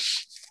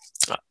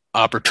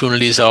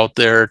opportunities out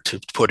there to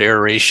put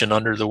aeration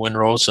under the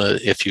windrows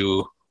if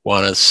you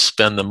want to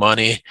spend the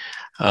money.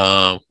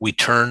 We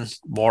turn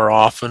more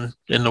often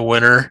in the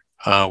winter.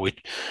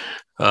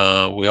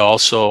 We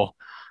also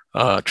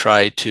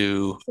try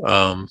to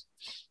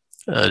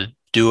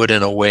do it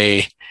in a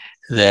way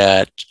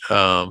that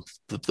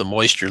the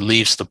moisture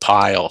leaves the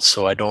pile.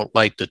 So I don't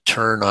like to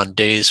turn on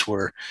days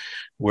where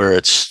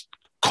it's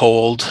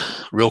cold,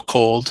 real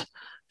cold,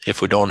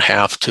 if we don't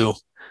have to,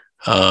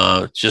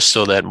 just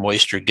so that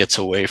moisture gets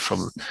away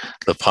from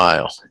the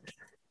pile.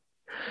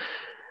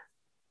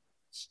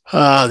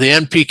 The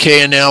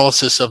NPK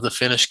analysis of the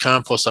finished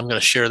compost, I'm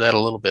going to share that a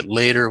little bit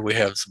later. We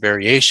have some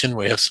variation.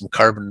 We have some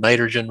carbon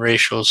nitrogen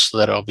ratios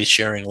that I'll be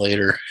sharing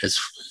later as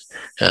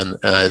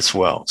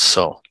well.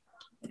 So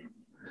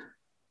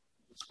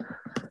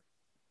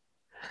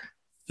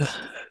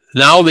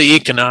now the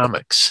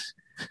economics.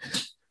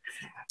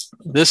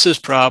 This is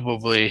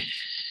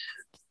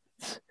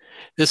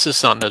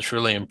something that's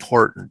really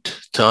important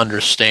to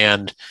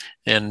understand,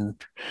 and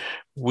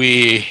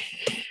we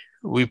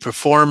we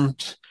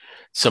performed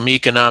some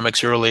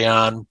economics early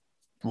on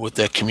with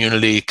the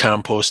community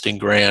composting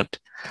grant.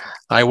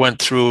 I went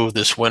through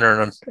this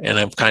winter and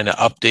I've kind of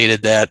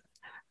updated that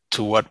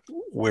to what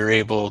we're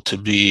able to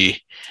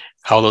be,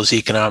 how those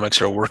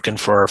economics are working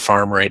for our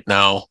farm right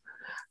now,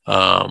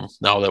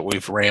 now that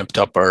we've ramped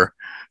up our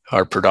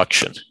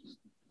production.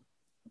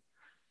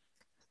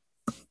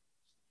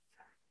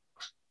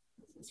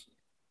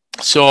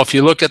 So if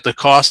you look at the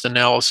cost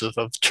analysis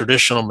of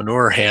traditional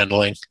manure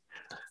handling,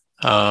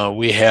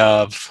 we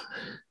have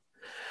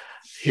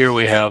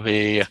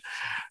a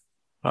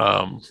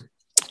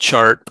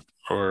chart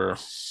or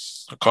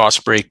a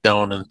cost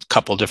breakdown in a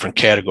couple different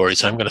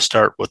categories. I'm going to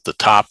start with the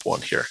top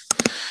one here.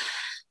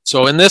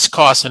 So in this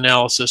cost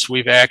analysis,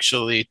 we've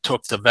actually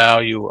took the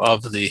value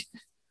of the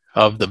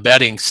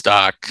bedding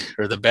stock,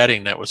 or the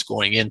bedding that was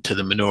going into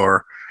the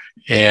manure,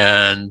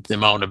 and the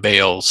amount of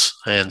bales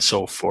and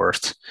so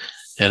forth.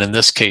 And in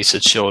this case,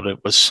 it showed it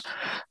was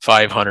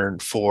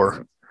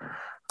 $504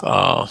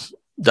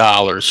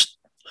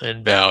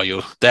 in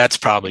value. That's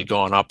probably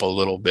gone up a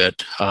little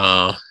bit.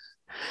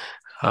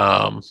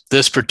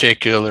 This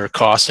particular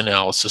cost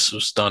analysis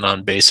was done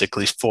on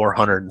basically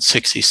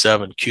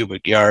 467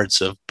 cubic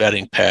yards of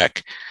bedding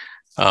pack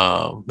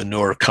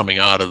manure coming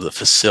out of the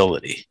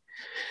facility.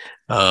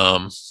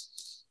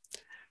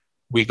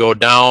 We go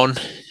down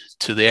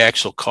to the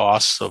actual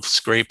costs of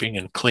scraping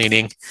and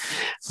cleaning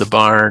the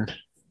barn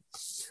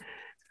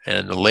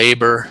and the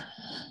labor.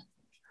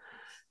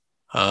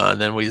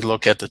 And then we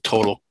look at the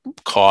total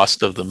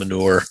cost of the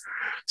manure.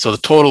 So the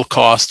total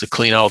cost to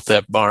clean out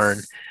that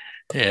barn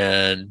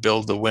and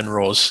build the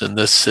windrows in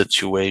this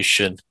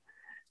situation,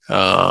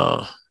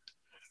 or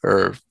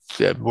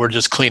we're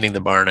just cleaning the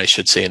barn, I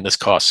should say, in this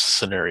cost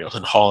scenario,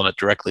 and hauling it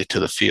directly to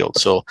the field.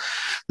 So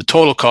the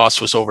total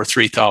cost was over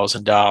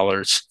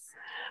 $3,000,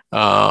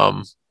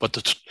 but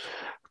the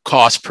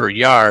cost per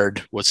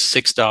yard was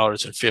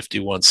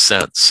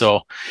 $6.51.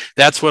 So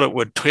that's what it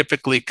would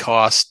typically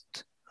cost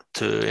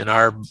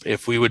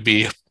if we would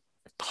be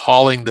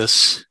hauling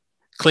this,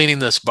 cleaning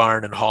this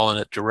barn and hauling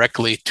it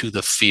directly to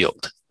the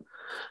field.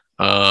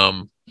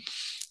 And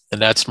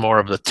that's more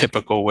of the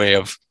typical way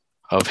of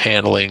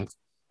handling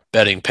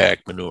bedding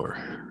pack manure.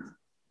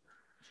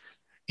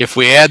 If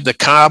we add the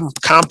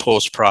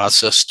compost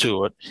process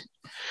to it,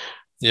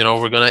 you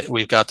know,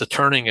 we've got the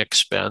turning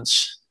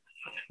expense.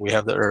 We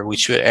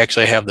should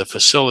actually have the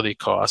facility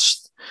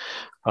cost.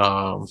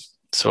 And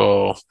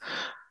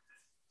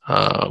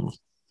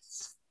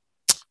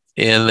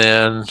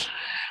then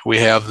we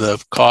have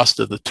the cost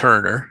of the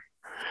turner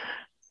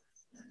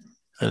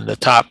in the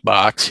top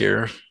box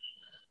here.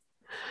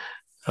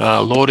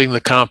 Loading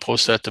the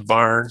compost at the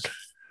barn,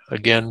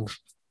 again,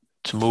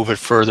 to move it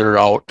further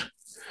out.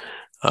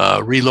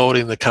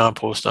 Reloading the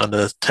compost on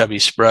the heavy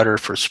spreader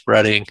for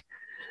spreading.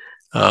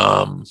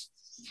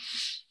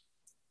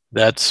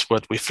 That's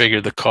what we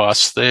figured the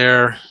costs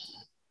there.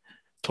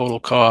 Total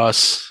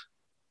costs.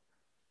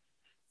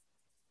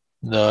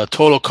 The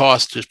total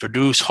cost to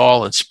produce,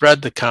 haul, and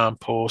spread the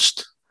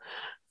compost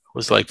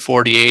was like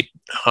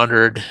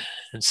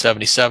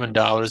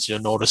 $4,877. You'll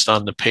notice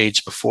on the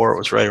page before it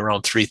was right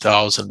around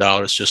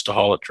 $3,000 just to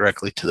haul it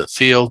directly to the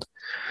field.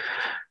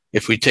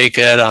 If we take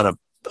that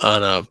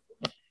on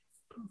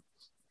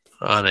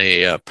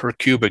a per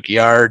cubic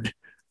yard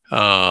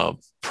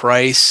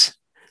price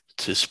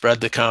to spread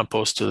the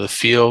compost to the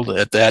field,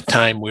 at that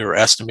time we were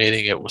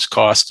estimating it was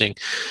costing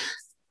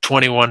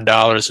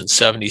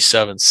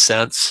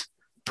 $21.77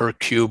 per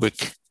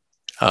cubic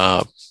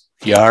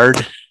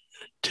yard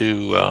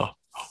to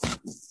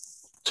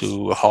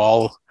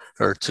haul,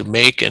 or to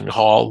make and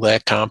haul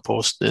that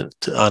compost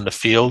on the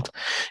field.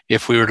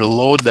 If we were to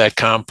load that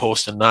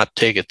compost and not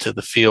take it to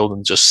the field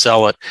and just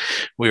sell it,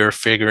 we were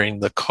figuring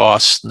the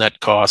net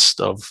cost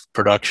of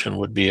production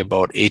would be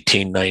about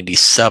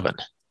 $18.97.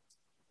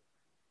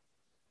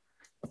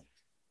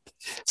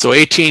 So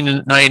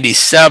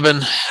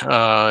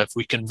 $18.97, if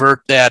we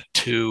convert that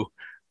to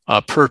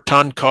per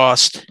ton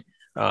cost,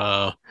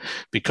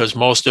 because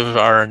most of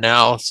our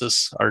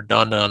analysis are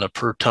done on a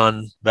per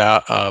ton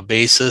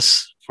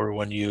basis for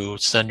when you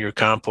send your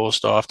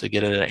compost off to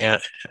get an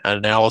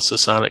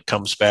analysis on it,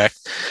 comes back.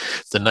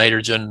 The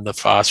nitrogen, the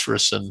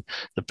phosphorus, and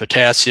the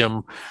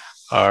potassium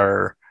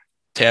are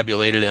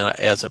tabulated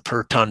as a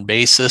per ton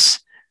basis.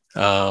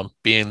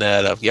 Being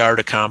that a yard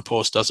of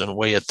compost doesn't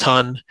weigh a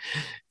ton,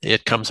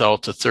 it comes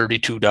out to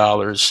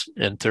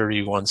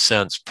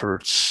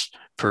 $32.31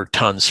 per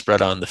ton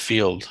spread on the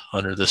field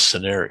under this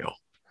scenario.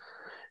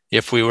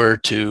 If we were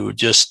to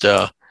just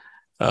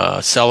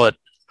sell it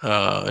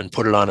and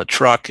put it on a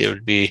truck, it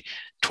would be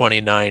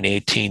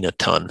 $29.18 a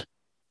ton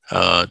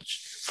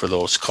for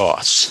those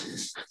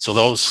costs. So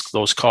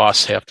those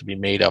costs have to be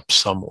made up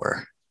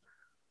somewhere.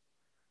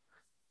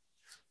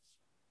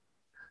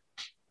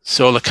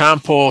 So the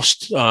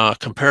compost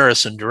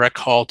comparison, direct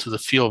haul to the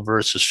field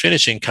versus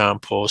finishing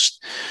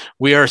compost,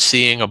 we are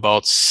seeing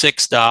about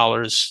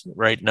 $6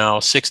 right now,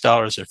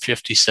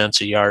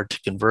 $6.50 a yard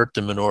to convert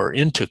the manure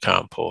into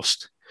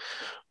compost,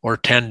 or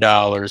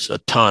 $10 a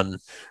ton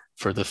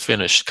for the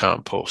finished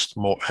compost.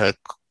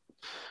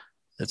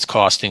 It's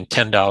costing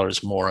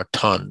 $10 more a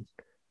ton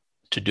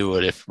to do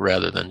it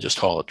rather than just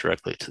haul it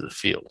directly to the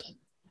field.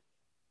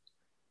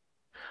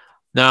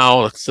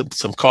 Now,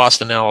 some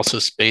cost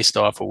analysis based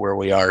off of where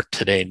we are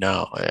today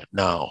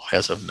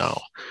as of now.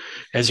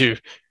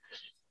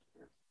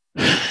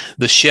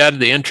 The shed,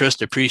 the interest,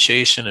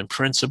 depreciation, and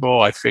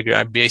principal, I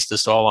based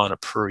this all on a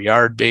per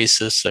yard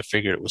basis. I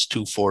figured it was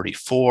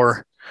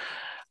 $244.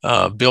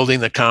 Building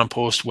the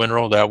compost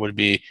windrow, that would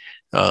be,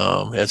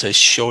 as I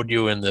showed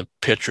you in the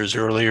pictures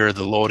earlier,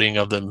 the loading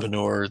of the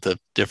manure, the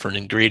different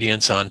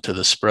ingredients onto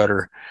the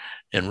spreader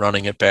and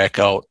running it back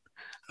out.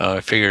 I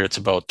figure it's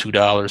about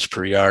 $2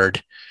 per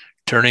yard.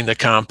 Turning the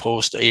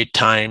compost 8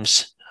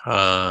 times,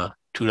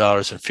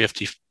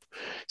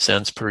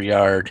 $2.50 per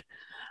yard.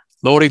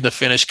 Loading the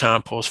finished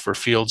compost for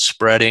field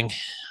spreading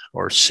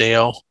or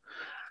sale.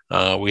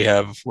 We're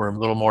a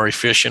little more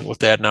efficient with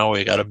that now.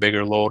 We got a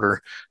bigger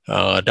loader,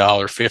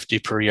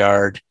 $1.50 per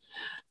yard.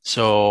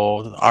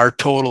 So our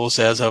totals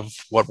as of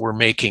what we're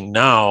making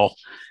now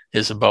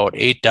is about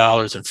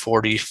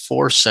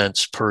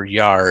 $8.44 per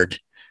yard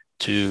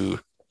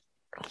to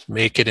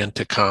make it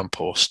into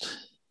compost.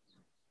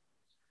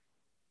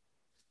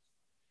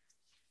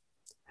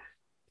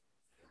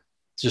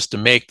 Just to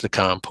make the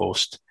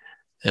compost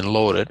and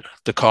load it.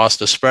 The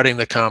cost of spreading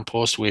the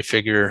compost, we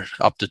figure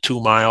up to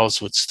 2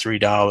 miles, it's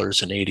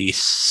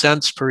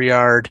 $3.80 per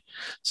yard.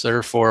 So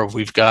therefore,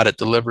 we've got it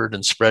delivered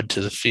and spread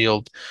to the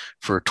field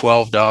for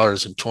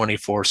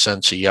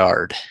 $12.24 a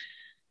yard,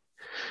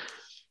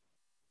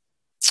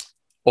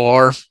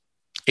 or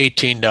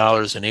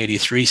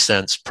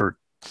 $18.83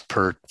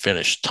 per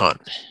finished ton.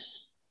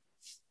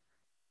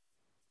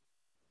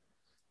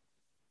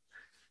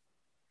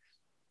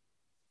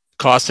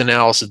 Cost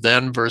analysis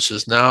then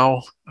versus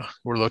now,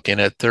 we're looking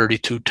at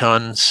 32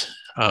 tons,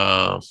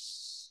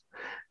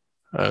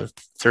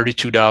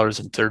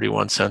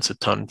 $32.31 a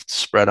ton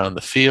spread on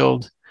the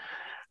field,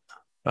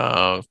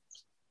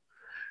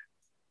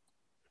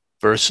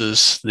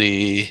 versus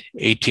the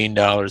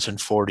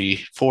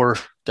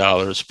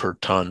 $18.44 per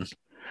ton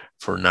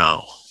for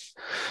now.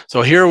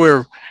 So here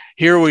we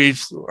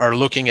are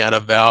looking at a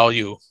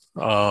value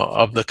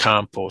of the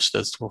compost.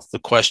 That's the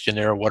question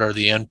there. What are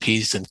the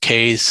NPs and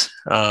Ks?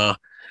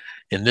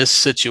 In this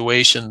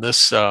situation,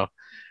 this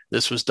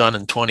was done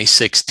in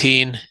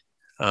 2016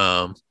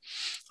 on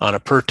a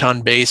per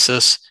ton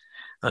basis.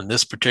 On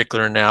this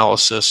particular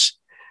analysis,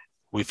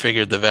 we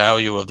figured the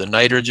value of the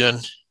nitrogen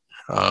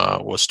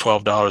was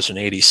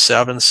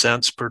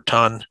 $12.87 per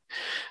ton.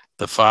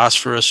 The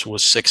phosphorus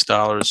was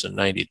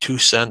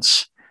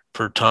 $6.92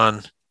 per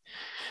ton.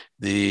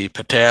 The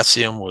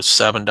potassium was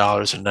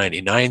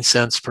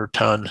 $7.99 per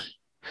ton.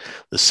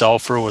 The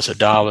sulfur was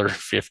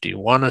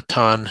 $1.51 a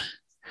ton.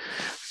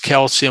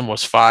 Calcium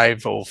was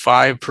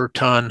 $5.05 per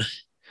ton.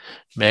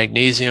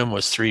 Magnesium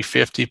was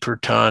 $3.50 per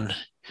ton.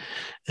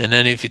 And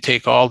then if you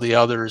take all the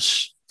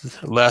others,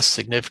 less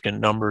significant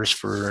numbers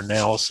for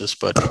analysis,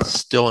 but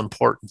still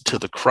important to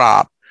the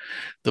crop,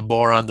 the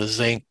boron, the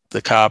zinc,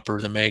 the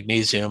copper, the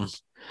magnesium,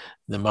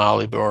 the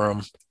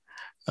molybdenum,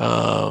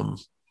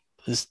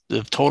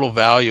 the total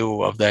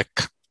value of that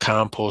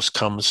compost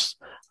comes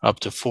up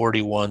to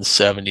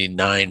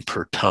 $41.79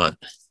 per ton.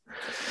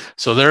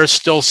 So there's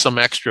still some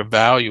extra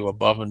value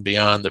above and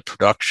beyond the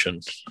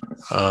production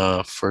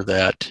for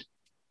that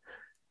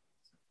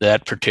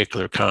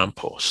particular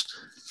compost.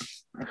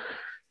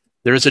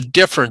 There's a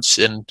difference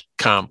in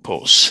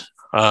compost.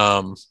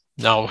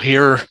 Now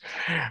here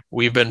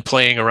we've been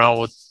playing around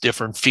with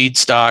different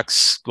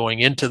feedstocks going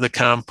into the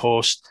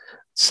compost.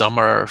 Some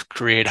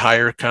create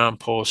higher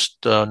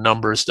compost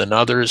numbers than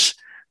others.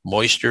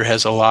 Moisture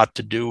has a lot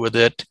to do with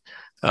it.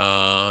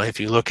 If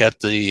you look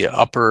at the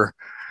upper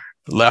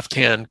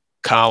left-hand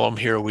column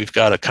here, we've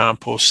got a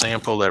compost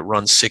sample that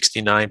runs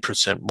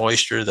 69%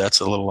 moisture. That's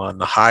a little on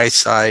the high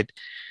side.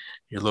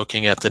 You're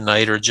looking at the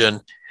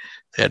nitrogen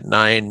at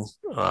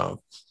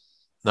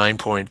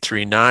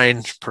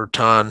 9.39 per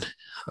ton.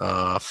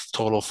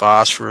 Total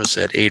phosphorus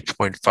at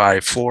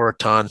 8.54 a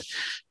ton,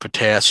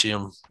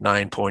 potassium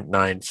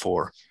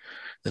 9.94,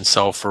 and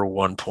sulfur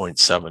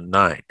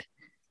 1.79.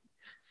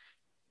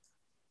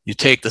 You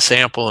take the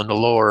sample in the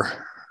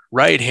lower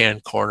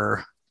right-hand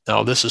corner.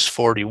 Now this is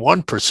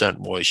 41%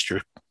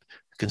 moisture,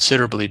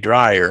 considerably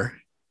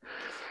drier.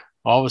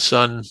 All of a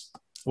sudden,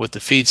 with the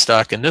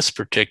feedstock in this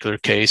particular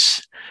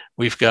case,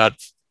 we've got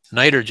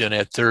nitrogen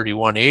at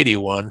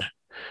 3181.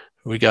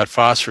 We got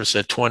phosphorus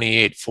at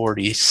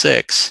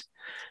 2846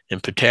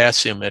 and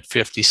potassium at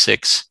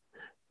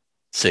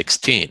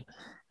 5616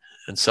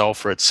 and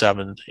sulfur at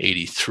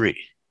 783.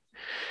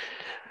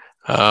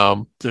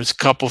 There's a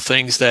couple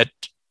things that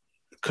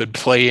could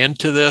play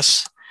into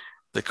this.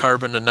 The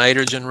carbon to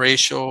nitrogen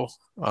ratio,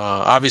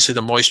 obviously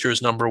the moisture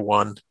is number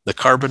one. The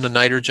carbon to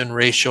nitrogen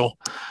ratio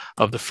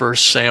of the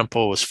first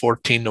sample was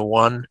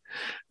 14:1.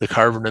 The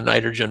carbon to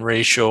nitrogen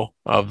ratio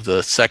of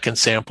the second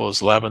sample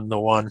is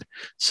 11:1.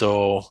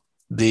 So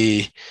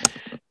the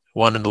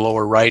one in the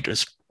lower right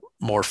is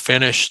more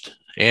finished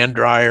and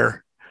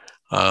drier.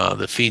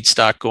 the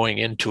feedstock going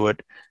into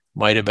it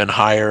might have been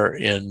higher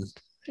in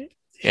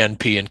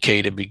NP and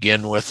K to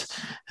begin with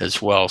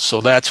as well.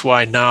 So that's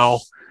why now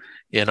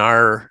in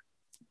our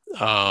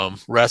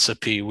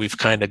recipe, we've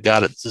kind of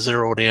got it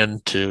zeroed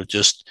in to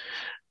just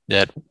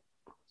that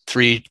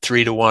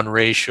 3:1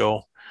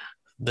 ratio.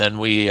 Then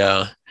we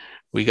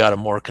got a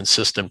more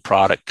consistent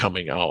product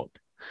coming out.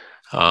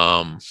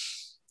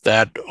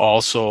 That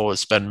also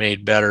has been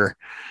made better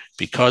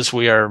because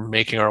we are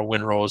making our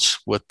windrows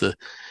with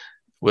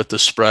the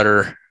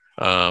spreader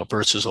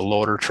versus a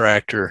loader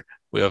tractor.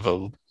 We have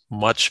a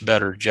much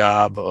better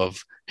job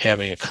of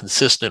having a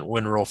consistent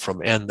windrow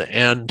from end to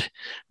end.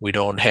 We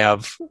don't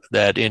have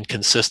that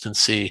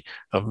inconsistency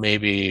of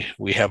maybe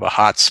we have a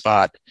hot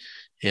spot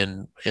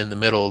in the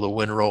middle of the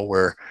windrow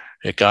where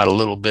it got a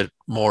little bit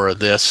more of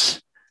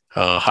this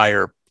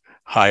higher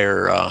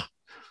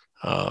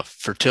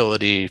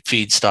fertility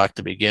feedstock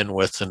to begin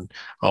with, and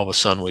all of a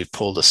sudden we've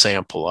pulled a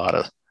sample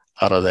out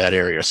of that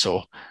area.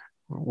 So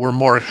we're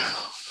more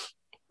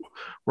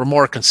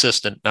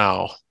consistent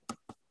now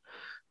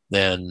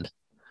than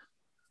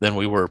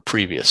we were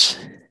previous.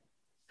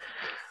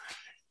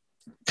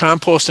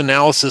 Compost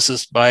analysis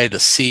is by the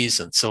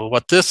season. So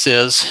what this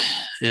is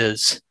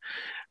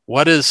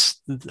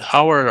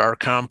how are our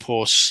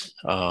composts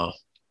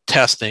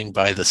testing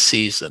by the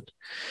season?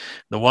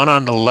 The one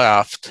on the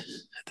left,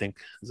 I think,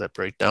 does that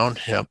break down?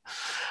 Yep.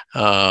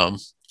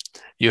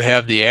 You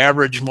have the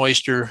average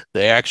moisture,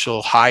 the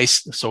actual high.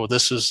 So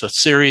this is a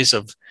series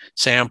of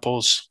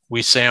samples.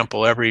 We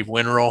sample every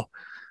windrow.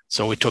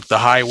 So we took the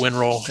high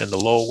windrow and the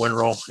low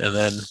windrow, and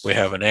then we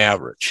have an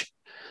average.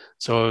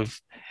 So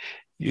if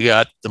you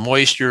got the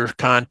moisture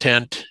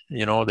content,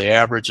 the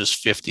average is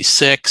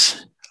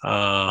 56,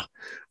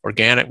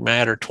 organic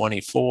matter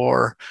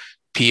 24,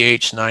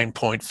 pH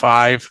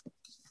 9.5.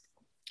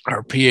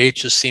 Our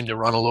pHs seem to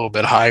run a little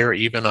bit higher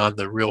even on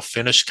the real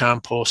finished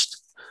compost.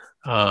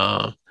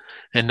 And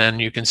then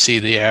you can see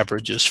the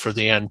averages for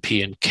the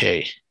NP and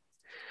K.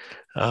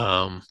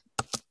 And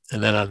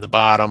then on the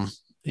bottom,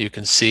 you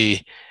can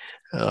see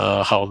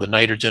how the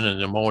nitrogen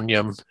and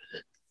ammonium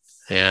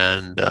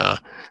and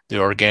the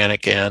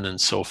organic N and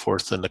so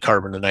forth, and the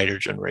carbon to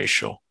nitrogen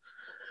ratio.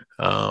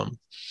 The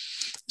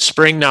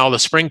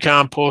spring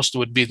compost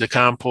would be the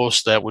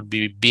compost that would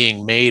be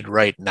being made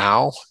right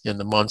now in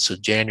the months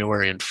of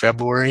January and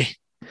February.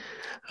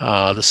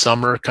 The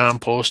summer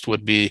compost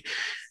would be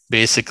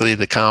basically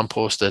the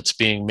compost that's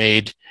being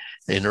made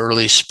in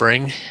early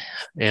spring.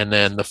 And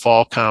then the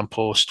fall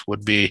compost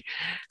would be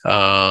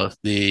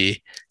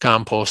the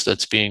compost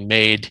that's being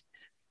made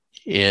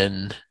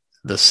in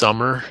the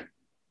summer.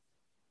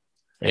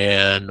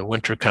 And the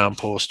winter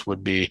compost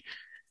would be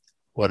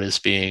what is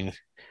being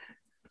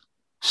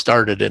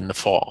started in the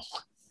fall.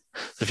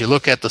 If you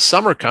look at the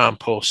summer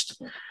compost,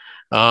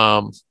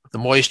 the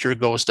moisture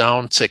goes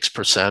down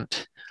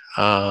 6%.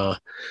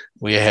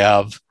 We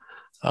have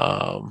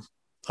a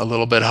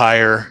little bit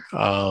higher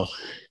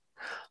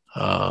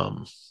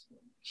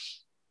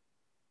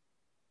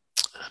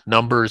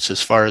numbers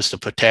as far as the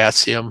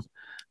potassium.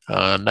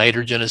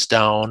 Nitrogen is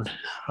down.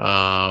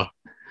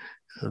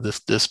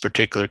 This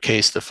particular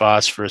case, the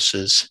phosphorus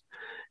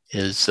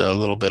is a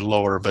little bit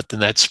lower. But in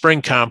that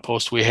spring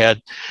compost, we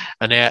had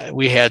an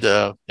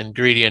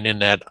ingredient in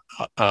that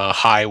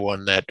high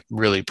one that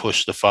really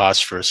pushed the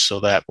phosphorus.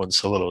 So that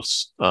one's a little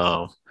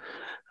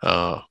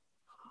out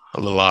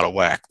of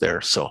whack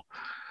there. So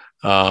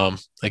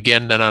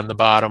again, then on the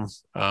bottom,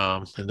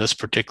 in this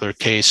particular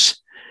case,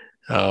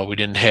 we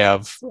didn't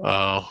have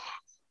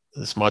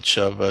as much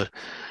of a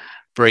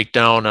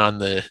breakdown on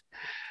the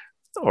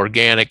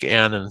organic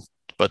N,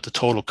 but the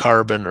total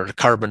carbon or the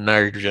carbon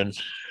nitrogen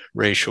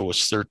ratio was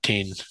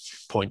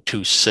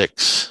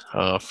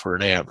 13.26 for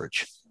an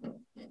average.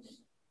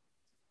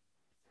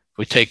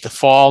 We take the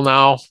fall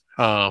now.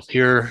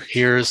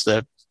 Here's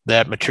that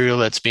material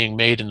that's being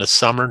made in the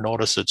summer.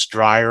 Notice it's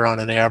drier on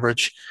an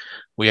average.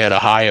 We had a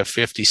high of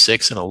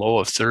 56 and a low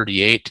of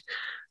 38.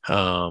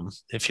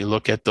 If you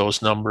look at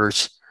those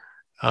numbers,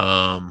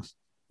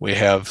 we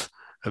have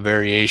a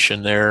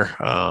variation there.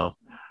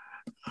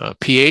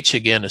 pH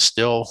again is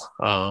still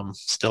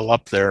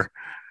up there.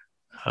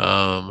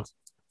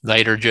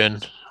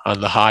 Nitrogen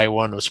on the high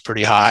one was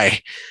pretty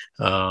high.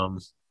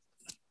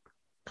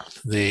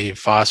 The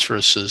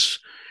phosphorus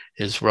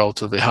is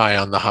relatively high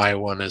on the high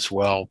one as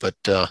well. But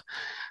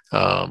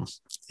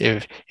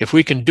if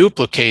we can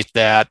duplicate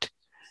that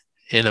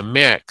in a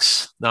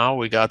mix, now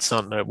we got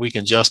something that we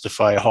can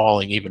justify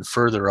hauling even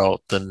further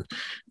out than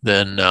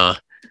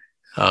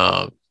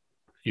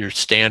your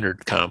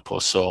standard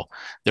compost. So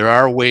there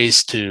are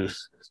ways to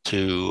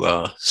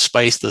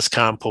spice this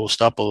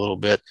compost up a little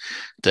bit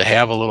to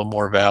have a little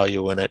more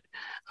value in it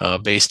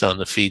based on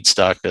the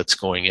feedstock that's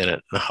going in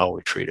it and how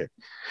we treat it.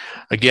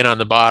 Again, on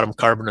the bottom,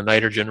 carbon to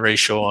nitrogen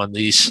ratio on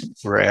these,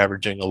 we're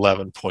averaging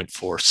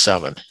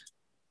 11.47.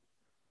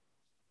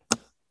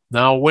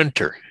 Now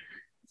winter.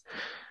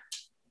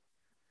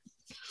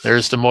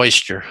 There's the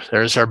moisture.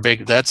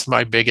 That's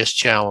my biggest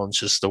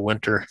challenge, is the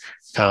winter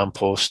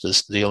compost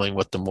is dealing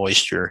with the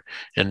moisture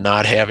and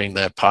not having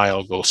that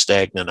pile go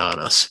stagnant on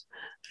us.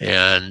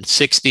 And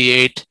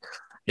 68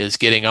 is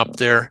getting up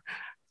there.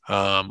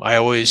 I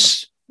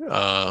always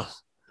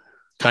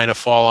kind of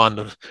fall on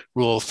the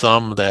rule of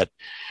thumb that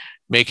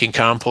making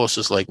compost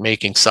is like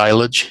making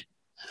silage.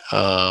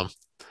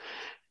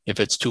 If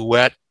it's too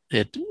wet,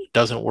 it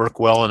doesn't work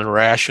well in the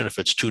ration. If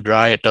it's too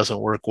dry, it doesn't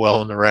work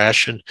well in the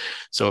ration.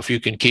 So if you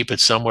can keep it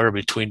somewhere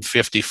between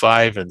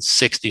 55 and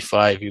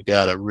 65, you've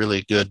got a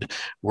really good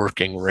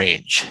working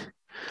range.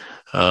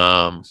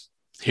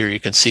 Here you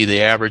can see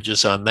the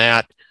averages on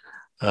that.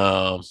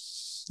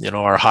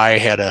 Our high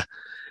had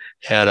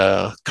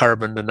a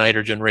carbon to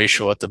nitrogen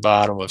ratio at the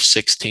bottom of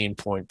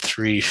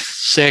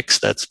 16.36.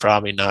 That's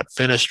probably not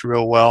finished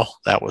real well.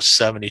 That was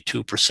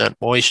 72%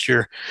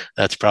 moisture.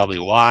 That's probably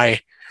why.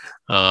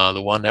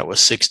 The one that was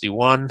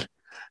 61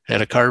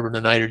 had a carbon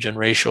to nitrogen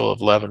ratio of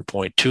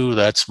 11.2.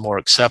 That's more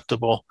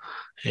acceptable.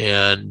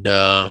 And,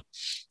 the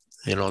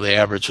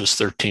average was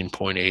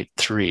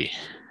 13.83.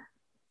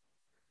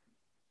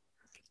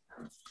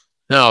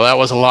 Now, that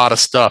was a lot of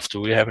stuff. Do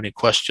we have any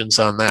questions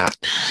on that?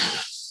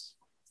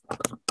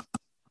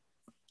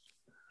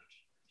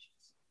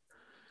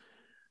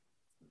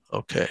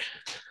 Okay.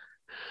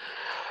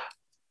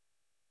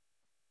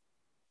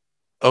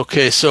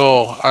 Okay,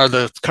 so are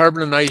the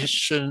carbon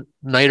to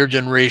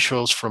nitrogen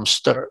ratios from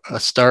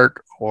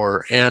start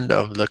or end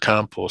of the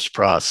compost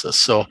process?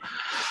 So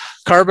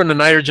carbon to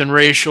nitrogen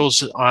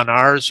ratios on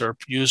ours are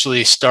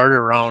usually start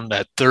around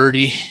at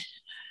 30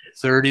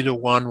 to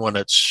 1 when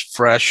it's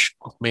fresh,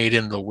 made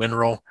in the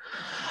windrow.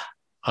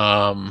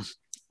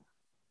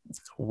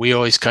 We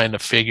always kind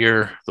of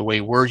figure the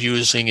way we're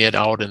using it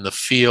out in the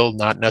field,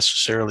 not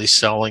necessarily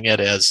selling it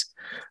as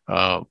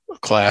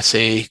Class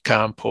A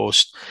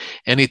compost.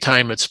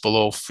 Anytime it's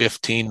below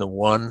 15 to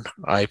 1,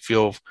 I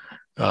feel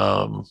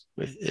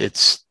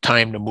it's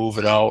time to move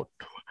it out.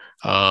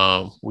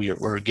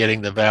 We're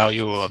getting the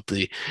value of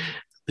the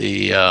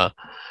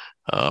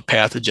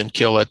pathogen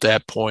kill at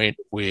that point.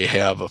 We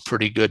have a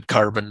pretty good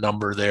carbon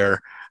number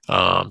there.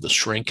 The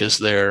shrink is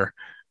there.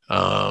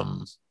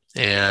 And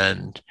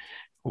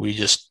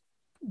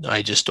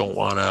I just don't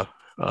want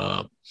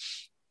to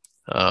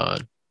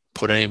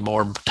put any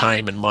more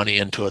time and money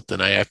into it than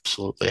I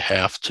absolutely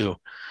have to.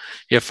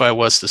 If I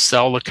was to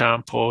sell the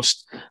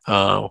compost,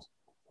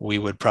 we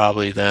would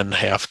probably then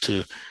have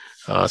to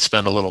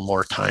spend a little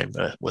more time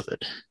with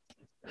it.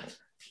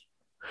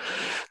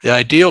 The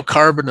ideal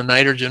carbon to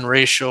nitrogen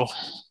ratio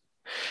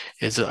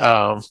is,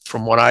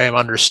 from what I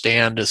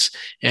understand, is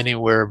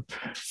anywhere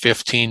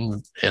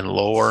 15 and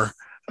lower.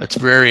 It's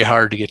very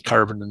hard to get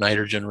carbon to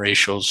nitrogen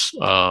ratios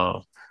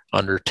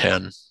under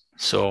 10.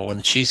 So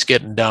when she's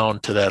getting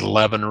down to that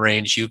 11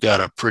 range, you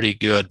got a pretty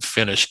good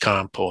finished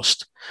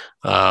compost.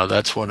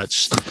 That's when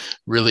it's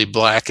really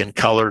black in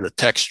color. The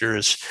texture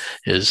is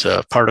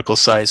particle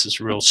size is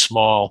real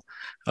small.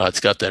 It's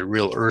got that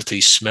real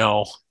earthy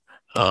smell.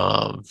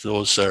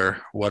 Those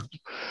are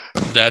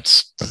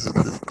that's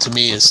to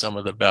me is some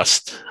of the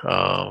best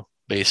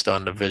based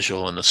on the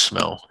visual and the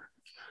smell.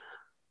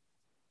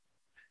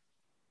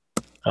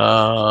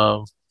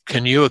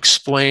 Can you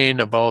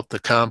explain about the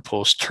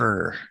compost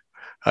turner?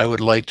 I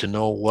would like to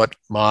know what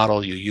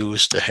model you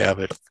use to have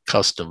it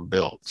custom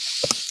built.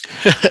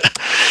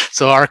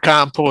 So our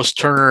compost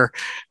turner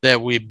that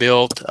we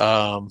built, it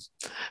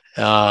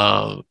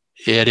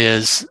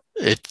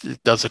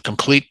does a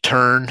complete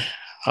turn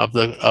of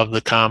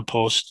the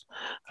compost.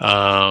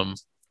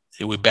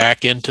 We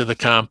back into the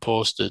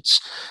compost. It's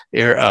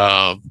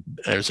air.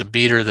 There's a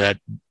beater that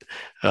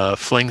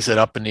flings it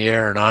up in the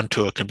air and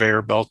onto a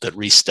conveyor belt that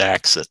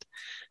restacks it.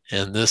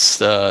 And this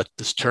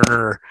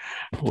turner,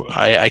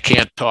 I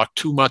can't talk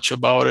too much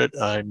about it.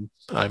 I'm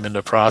in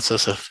the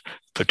process of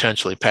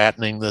potentially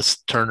patenting this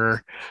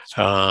turner,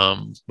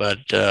 but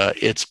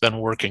it's been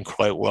working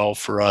quite well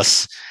for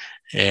us.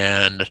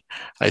 And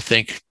I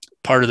think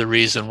part of the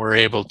reason we're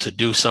able to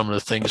do some of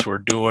the things we're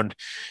doing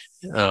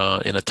in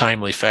a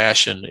timely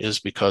fashion is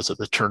because of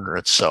the turner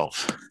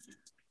itself.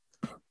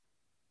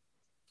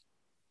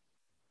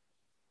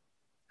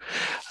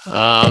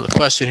 The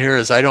question here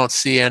is, I don't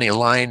see any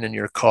line in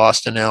your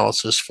cost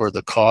analysis for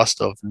the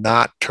cost of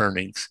not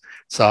turning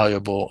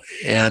soluble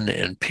N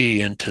and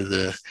P into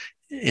the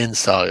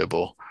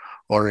insoluble,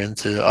 or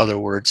into other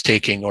words,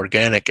 taking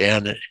organic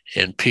N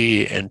and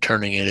P and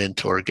turning it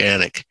into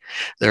organic,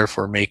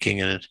 therefore making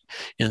it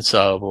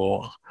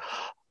insoluble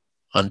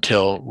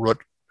until root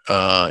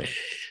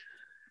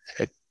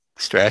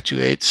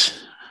extractuates.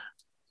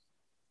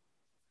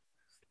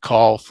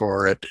 Call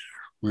for it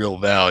real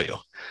value.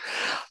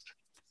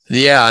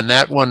 Yeah, and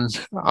that one,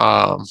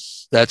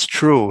 that's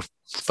true.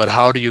 But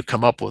how do you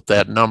come up with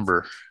that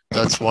number?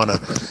 That's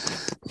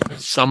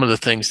some of the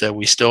things that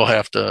we still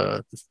have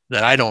to,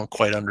 that I don't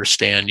quite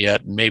understand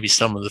yet. And maybe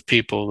some of the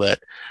people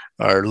that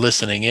are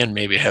listening in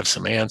maybe have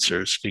some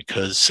answers,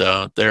 because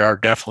there are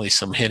definitely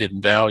some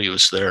hidden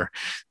values there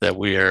that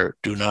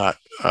do not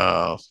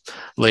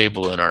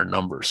label in our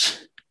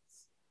numbers.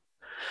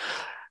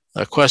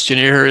 A question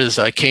here is,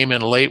 I came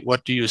in late.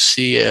 What do you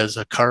see as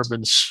a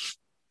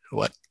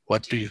what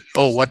do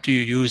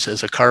you use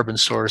as a carbon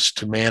source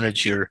to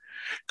manage your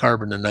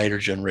carbon to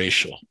nitrogen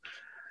ratio?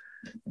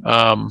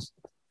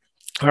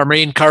 Our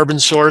main carbon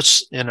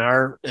source in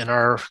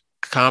our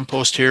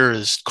compost here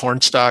is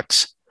corn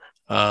stalks.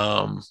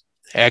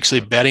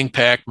 Actually, bedding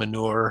pack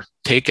manure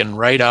taken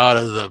right out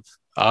of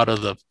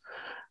the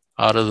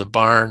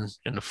barn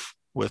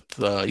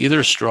with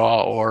either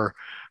straw or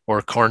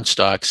corn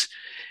stalks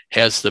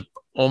has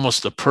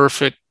almost the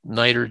perfect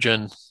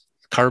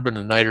carbon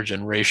to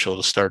nitrogen ratio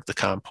to start the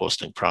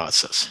composting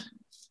process.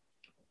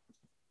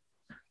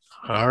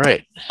 All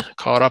right,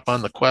 caught up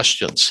on the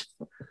questions.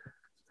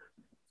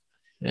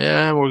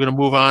 Yeah, we're going to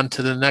move on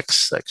to the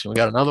next section. We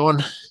got another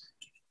one.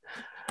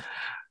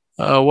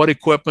 What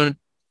equipment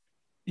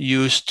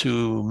used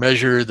to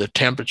measure the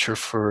temperature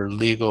for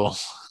legal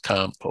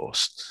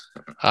compost?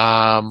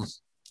 I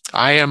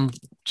am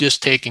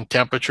just taking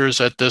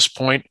temperatures at this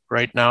point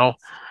right now.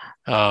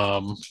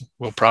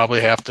 We'll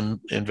probably have to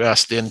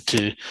invest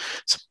into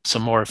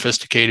some more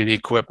sophisticated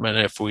equipment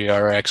if we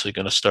are actually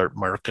going to start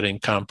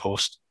marketing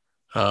compost.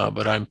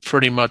 But I'm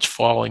pretty much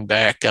falling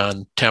back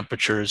on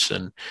temperatures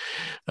and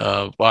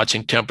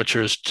watching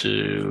temperatures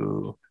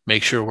to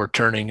make sure we're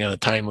turning in a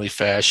timely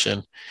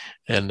fashion.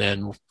 And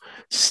then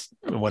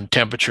when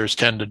temperatures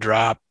tend to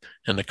drop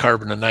and the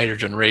carbon to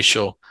nitrogen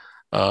ratio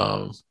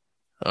goes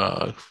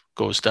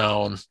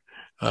down,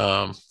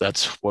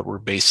 that's what we're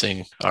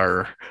basing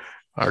our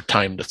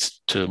time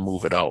to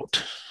move it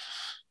out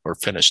or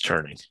finish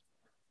turning.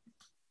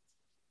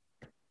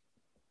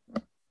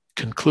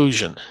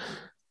 Conclusion.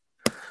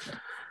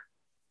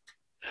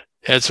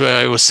 As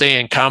I was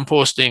saying,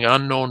 composting,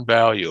 unknown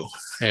value.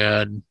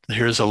 And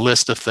here's a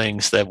list of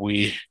things that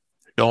we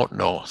don't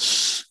know,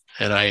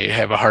 and I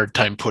have a hard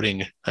time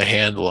putting a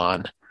handle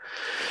on.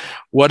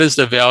 What is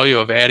the value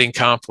of adding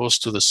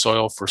compost to the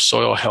soil for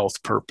soil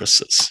health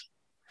purposes?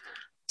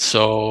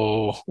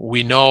 So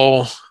we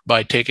know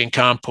by taking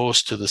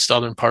compost to the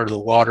southern part of the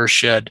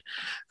watershed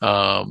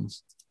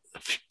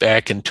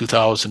back in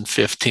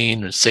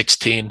 2015 and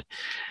 16,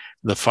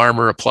 the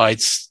farmer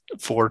applied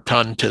 4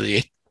 ton to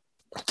the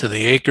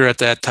acre at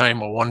that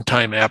time, a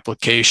one-time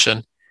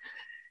application.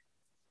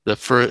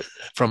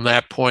 From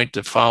that point,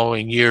 the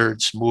following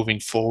years,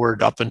 moving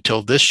forward up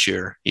until this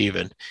year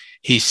even,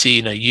 he's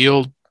seen a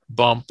yield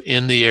bump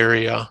in the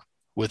area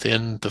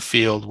within the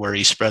field where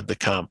he spread the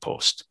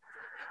compost.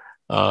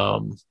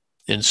 In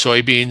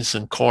soybeans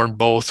and corn,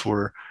 both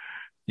were,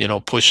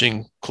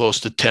 pushing close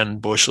to 10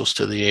 bushels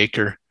to the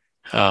acre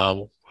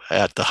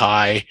at the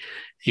high.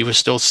 He was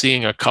still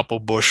seeing a couple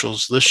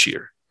bushels this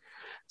year.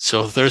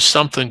 So there's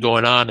something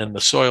going on in the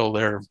soil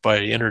there by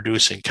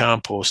introducing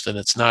compost, and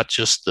it's not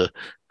just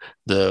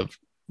the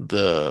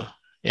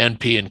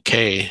NP and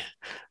K,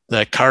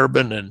 that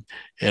carbon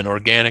and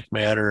organic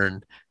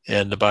matter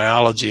and the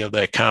biology of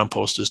that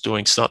compost is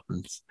doing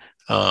something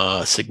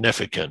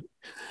significant.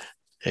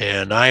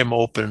 And I am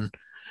open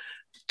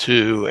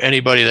to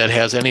anybody that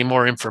has any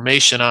more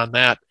information on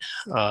that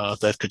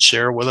that could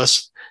share with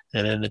us.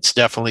 And then it's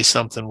definitely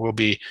something we'll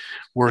be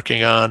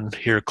working on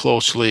here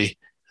closely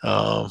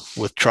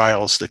with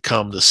trials to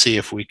come to see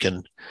if we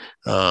can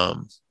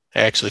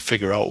actually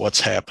figure out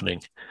what's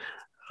happening.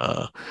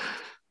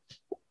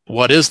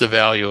 What is the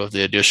value of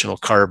the additional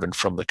carbon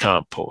from the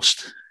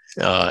compost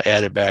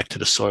added back to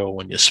the soil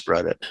when you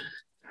spread it?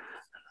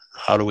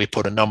 How do we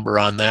put a number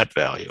on that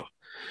value?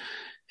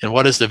 And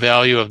what is the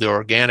value of the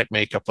organic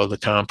makeup of the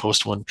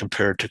compost when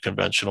compared to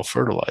conventional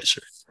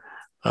fertilizer?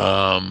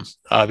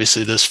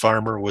 Obviously, this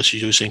farmer was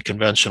using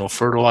conventional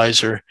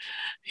fertilizer.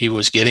 He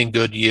was getting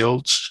good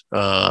yields.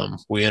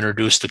 We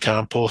introduced the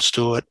compost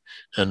to it,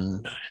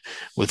 and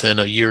within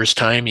a year's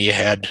time, he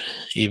had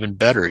even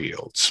better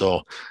yields.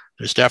 So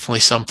there's definitely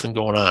something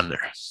going on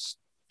there.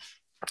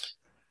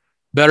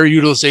 Better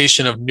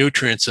utilization of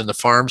nutrients in the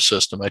farm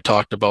system. I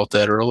talked about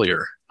that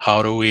earlier.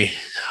 How do we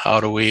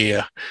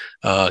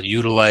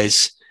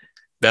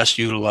best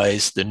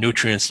utilize the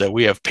nutrients that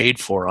we have paid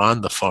for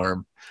on the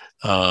farm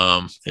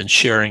and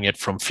sharing it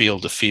from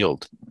field to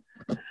field?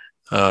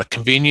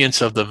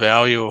 Convenience of the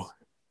value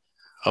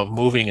of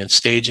moving and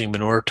staging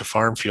manure to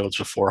farm fields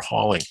before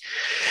hauling.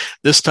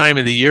 This time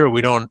of the year,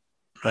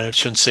 I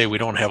shouldn't say we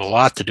don't have a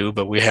lot to do,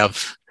 but we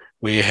have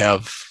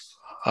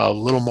a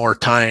little more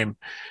time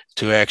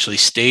to actually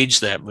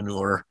stage that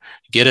manure,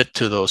 get it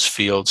to those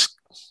fields,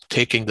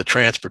 taking the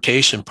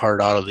transportation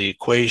part out of the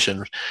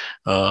equation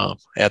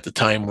at the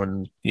time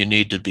when you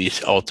need to be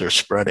out there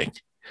spreading.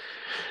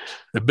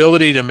 The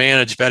ability to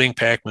manage bedding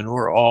pack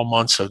manure all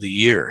months of the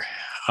year.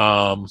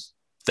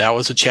 That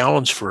was a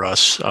challenge for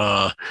us.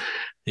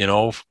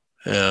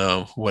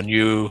 When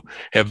you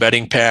have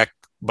bedding pack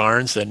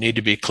barns that need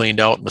to be cleaned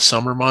out in the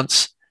summer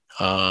months,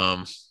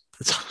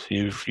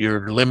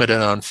 you're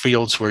limited on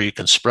fields where you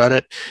can spread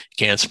it.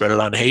 You can't spread it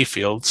on hay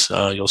fields.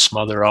 You'll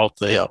smother out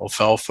the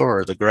alfalfa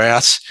or the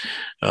grass.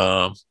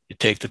 You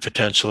take the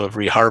potential of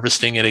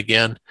reharvesting it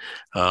again.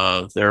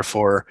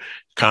 Therefore,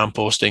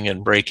 composting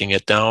and breaking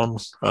it down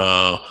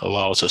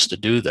allows us to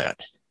do that.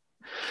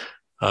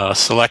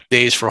 Select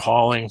days for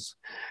hauling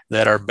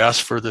that are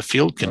best for the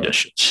field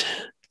conditions.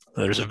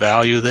 There's a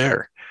value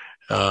there.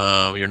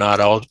 You're not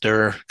out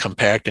there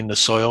compacting the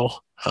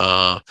soil.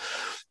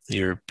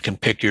 You can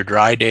pick your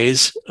dry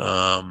days,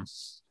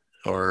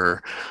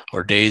 or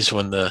days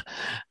when the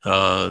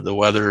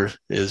weather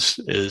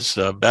is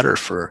better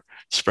for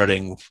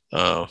spreading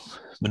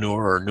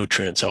manure or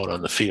nutrients out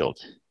on the field.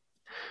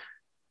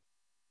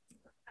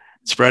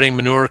 Spreading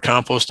manure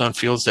compost on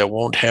fields that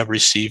won't have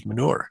received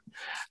manure.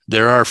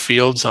 There are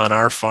fields on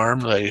our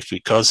farm, like,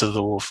 because of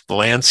the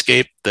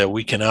landscape, that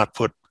we cannot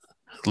put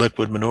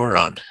liquid manure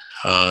on.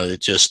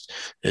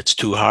 It's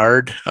too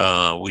hard.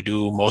 We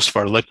do most of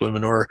our liquid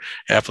manure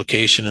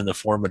application in the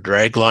form of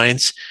drag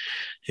lines.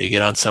 You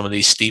get on some of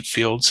these steep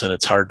fields and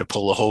it's hard to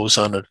pull a hose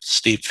on a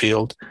steep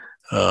field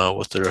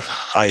with their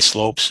high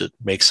slopes. It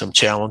makes some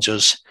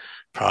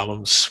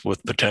problems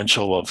with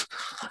potential of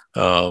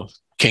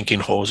kinking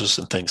hoses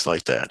and things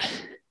like that.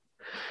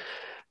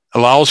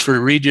 Allows for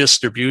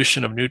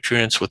redistribution of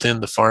nutrients within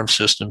the farm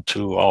system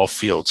to all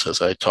fields, as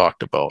I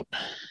talked about.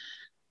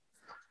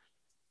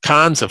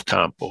 Cons of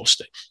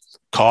composting: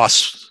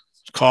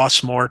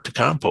 costs more to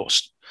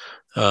compost.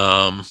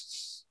 Even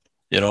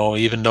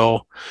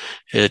though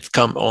it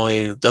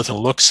only doesn't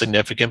look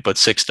significant, but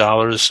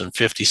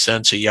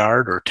 $6.50 a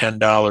yard or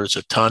 $10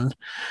 a ton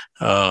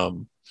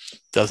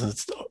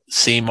doesn't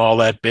seem all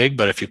that big.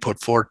 But if you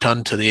put 4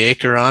 tons to the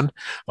acre on,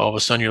 all of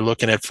a sudden you're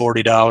looking at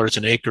 $40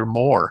 an acre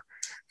more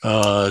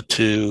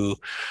to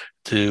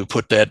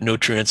put that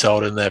nutrients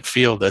out in that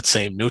field, that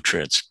same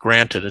nutrients.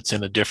 Granted, it's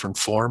in a different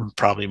form,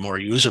 probably more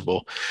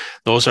usable.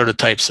 Those are the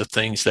types of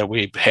things that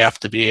we have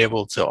to be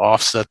able to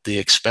offset the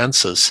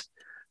expenses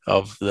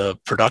of the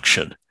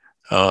production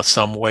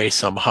some way,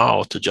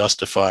 somehow, to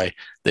justify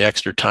the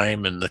extra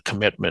time and the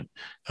commitment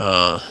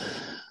for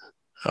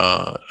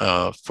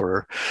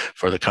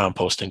the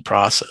composting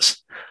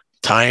process.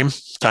 Time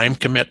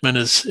commitment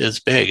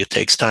is big. It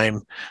takes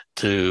time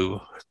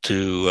to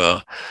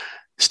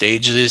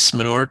stage this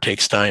manure,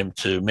 takes time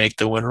to make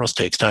the windrows,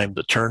 takes time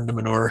to turn the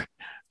manure.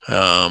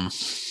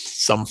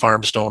 Some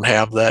farms don't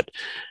have that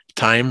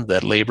time,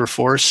 that labor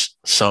force.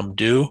 Some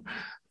do.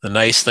 The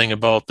nice thing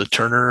about the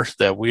turner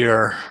that we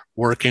are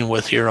working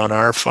with here on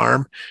our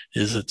farm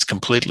is it's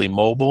completely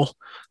mobile.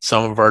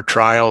 Some of our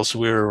trials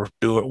we're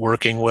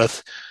working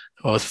with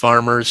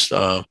farmers,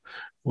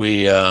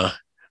 we're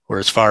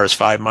as far as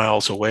 5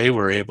 miles away.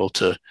 We're able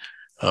to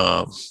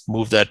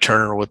move that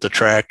turner with the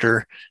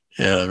tractor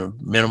in a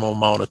minimal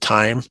amount of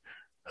time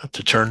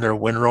to turn their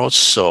windrows.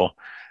 So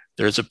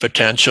there's a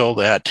potential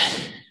that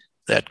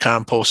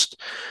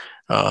compost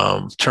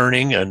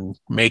turning and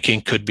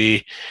making could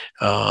be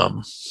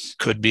a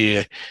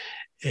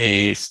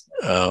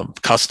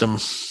custom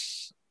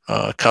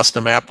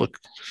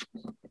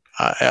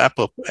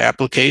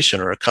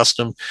application, or a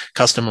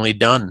customly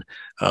done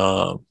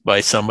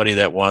by somebody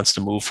that wants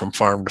to move from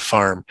farm to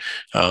farm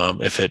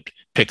if it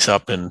picks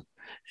up in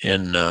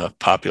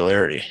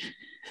popularity.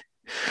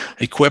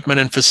 Equipment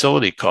and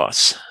facility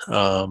costs.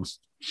 The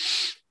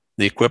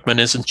equipment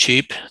isn't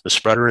cheap. The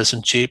spreader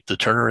isn't cheap. The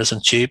turner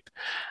isn't cheap.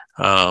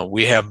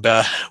 We have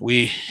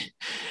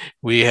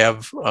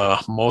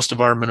most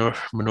of our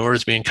manure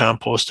is being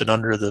composted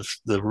under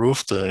the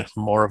roof,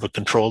 more of a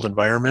controlled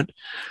environment.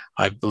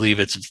 I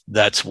believe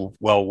that's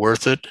well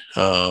worth it.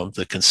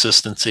 The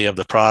consistency of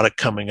the product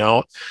coming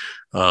out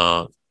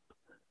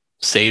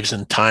saves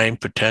in time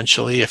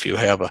potentially. If you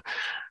have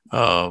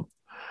a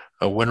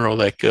windrow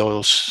that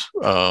goes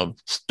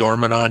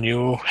dormant on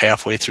you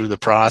halfway through the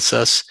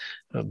process,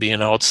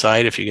 being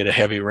outside, if you get a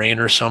heavy rain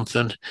or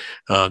something,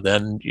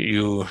 then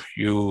you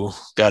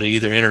got to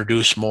either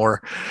introduce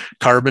more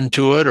carbon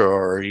to it,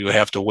 or you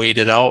have to wait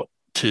it out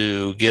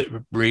to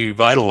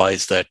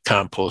revitalize that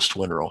compost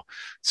windrow.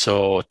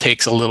 So it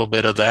takes a little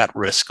bit of that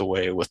risk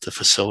away with the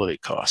facility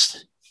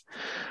cost.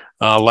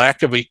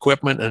 Lack of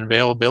equipment and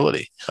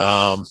availability.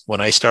 When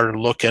I started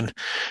looking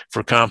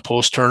for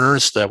compost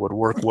turners that would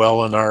work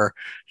well in our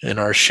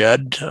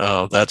shed,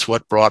 that's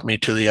what brought me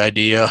to the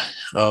idea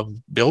of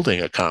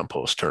building a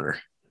compost turner.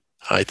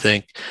 I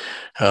think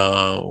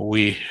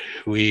the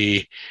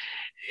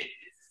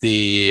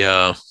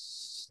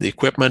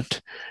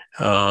equipment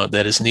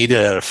that is needed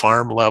at a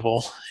farm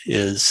level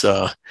is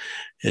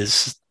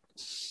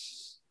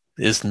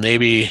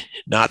maybe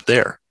not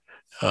there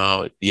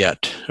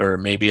yet, or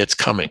maybe it's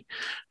coming.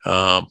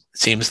 It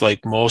seems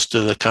like most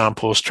of the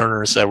compost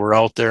turners that were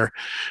out there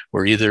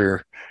were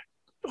either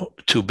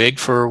too big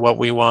for what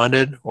we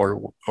wanted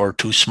or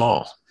too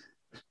small.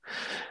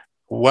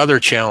 Weather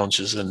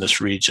challenges in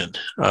this region.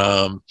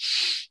 Northern,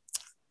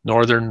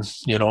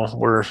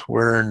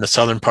 we're in the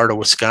southern part of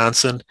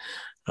Wisconsin.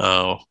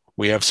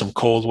 We have some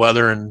cold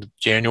weather in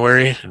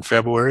January and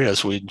February,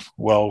 as we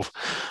well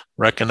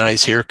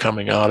recognize here,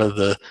 coming out of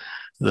the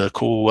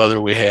cool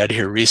weather we had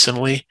here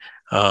recently.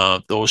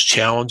 Those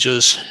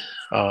challenges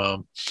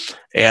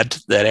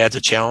adds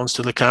a challenge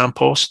to the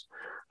compost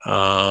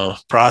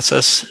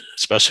process,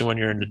 especially when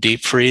you're in the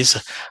deep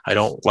freeze. I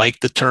don't like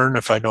the turn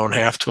if I don't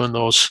have to in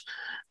those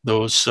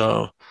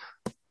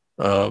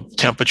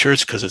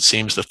temperatures because it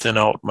seems to thin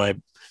out my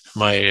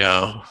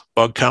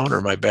bug count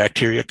or my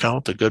bacteria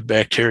count, the good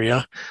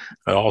bacteria.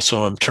 I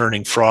also am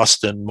turning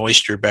frost and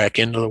moisture back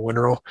into the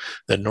windrow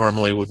that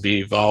normally would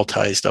be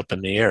volatilized up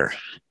in the air.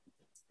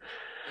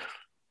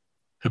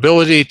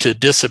 Ability to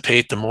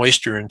dissipate the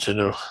moisture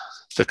into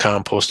the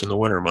compost in the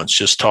winter months,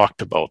 just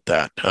talked about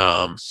that.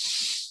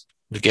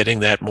 Getting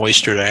that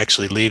moisture to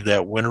actually leave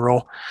that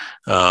windrow.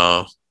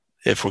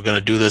 If we're going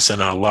to do this in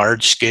a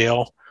large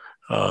scale,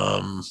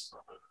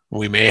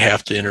 we may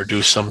have to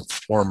introduce some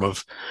form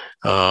of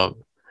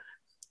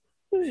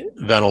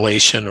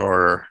ventilation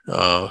or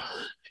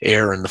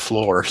air in the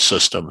floor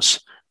systems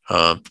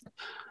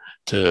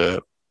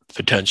to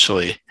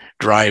potentially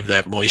drive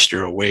that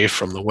moisture away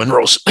from the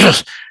windrows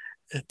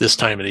at this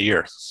time of the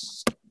year.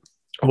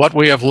 What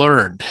we have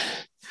learned,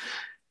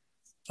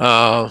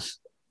 that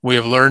we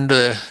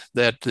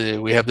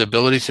have the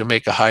ability to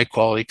make a high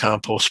quality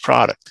compost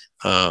product.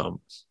 You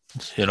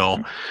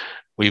know,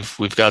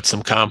 we've got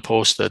some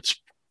compost that's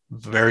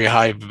very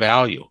high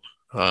value,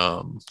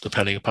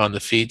 depending upon the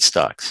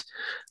feedstocks.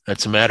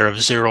 It's a matter of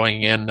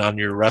zeroing in on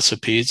your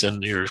recipes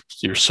and your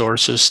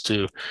sources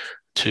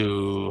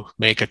to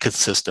make a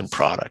consistent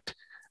product.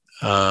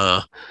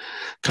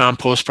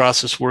 Compost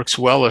process works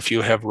well if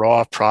you have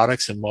raw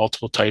products and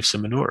multiple types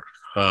of manure.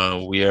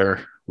 We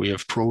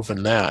have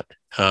proven that.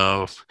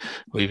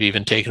 We've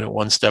even taken it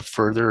one step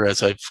further,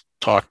 as I've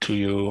talked to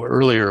you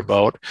earlier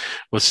about,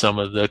 with some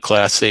of the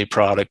Class A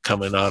product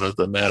coming out of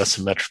the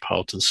Madison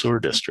Metropolitan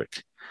Sewer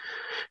District.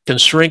 Can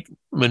shrink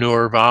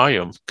manure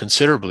volume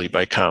considerably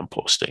by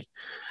composting.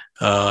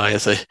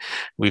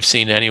 We've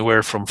seen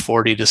anywhere from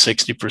 40 to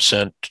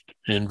 60%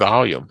 in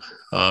volume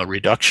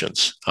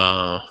reductions.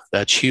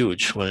 That's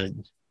huge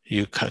when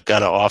you got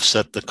to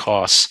offset the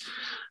costs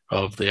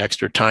of the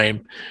extra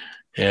time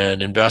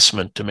and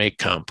investment to make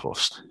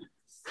compost.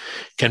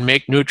 Can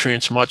make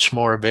nutrients much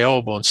more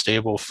available and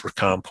stable for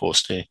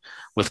composting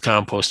with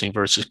composting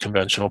versus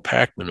conventional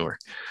pack manure.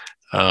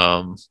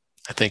 I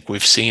think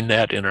we've seen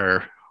that in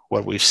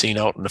what we've seen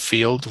out in the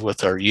field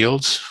with our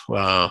yields.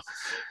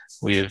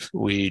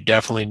 We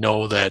definitely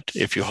know that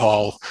if you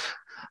haul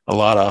a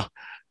lot of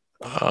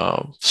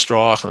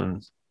straw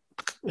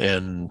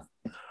and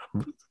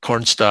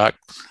cornstalk,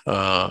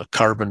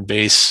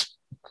 carbon-based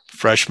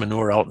fresh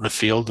manure out in the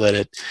field, that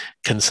it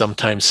can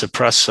sometimes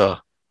suppress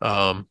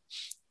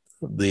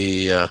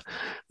the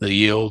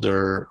yield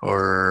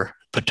or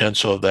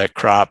potential of that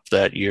crop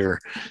that year,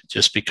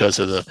 just because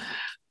of the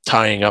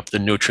tying up the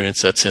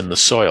nutrients that's in the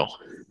soil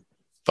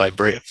to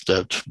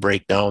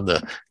break down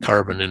the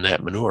carbon in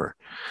that manure.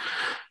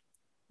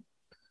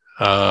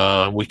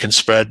 We can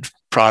spread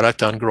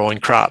product on growing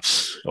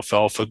crops,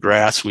 alfalfa,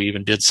 grass. We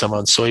even did some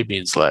on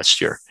soybeans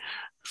last year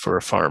for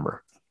a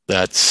farmer.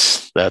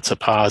 That's a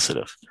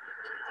positive.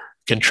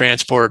 Can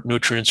transport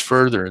nutrients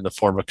further in the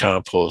form of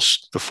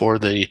compost before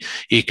the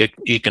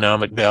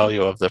economic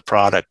value of the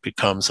product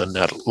becomes a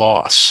net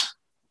loss.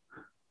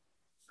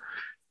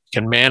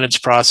 Can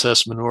manage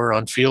processed manure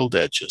on field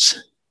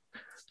edges.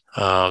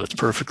 It's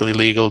perfectly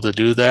legal to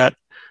do that.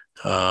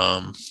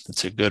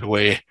 It's a good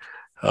way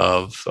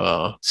of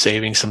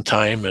saving some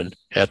time and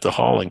at the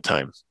hauling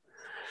time.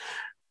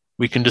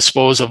 We can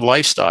dispose of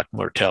livestock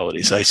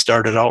mortalities. I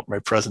started out my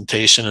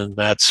presentation, and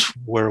that's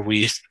where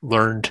we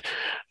learned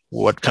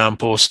what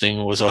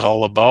composting was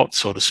all about,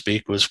 so to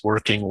speak, was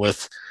working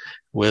with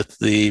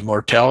the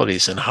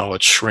mortalities and how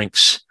it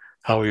shrinks,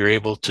 how you're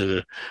able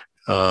to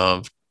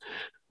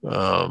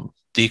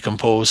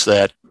decompose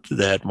that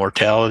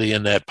mortality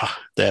in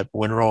that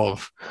windrow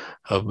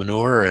of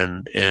manure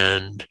and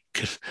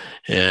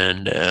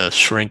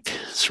shrink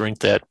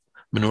that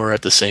manure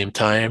at the same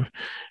time.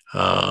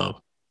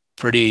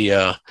 Pretty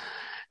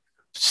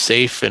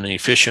safe and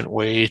efficient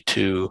way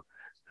to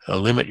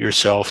limit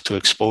yourself to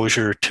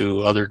exposure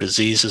to other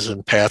diseases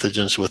and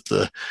pathogens with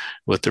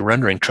the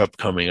rendering truck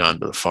coming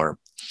onto the farm.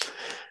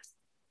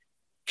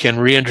 Can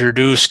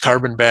reintroduce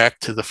carbon back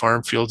to the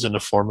farm fields in the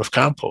form of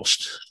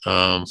compost.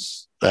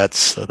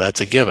 That's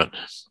a given.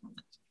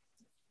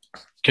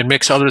 Can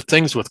mix other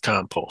things with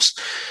compost.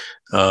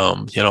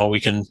 We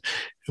can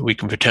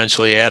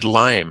potentially add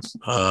lime,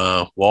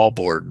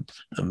 wallboard,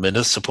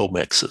 municipal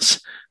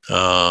mixes.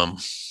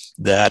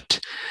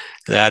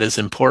 That is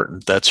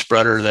important. That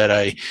spreader that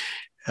I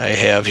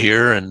have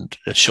here and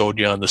showed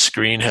you on the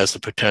screen has the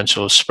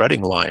potential of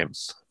spreading lime.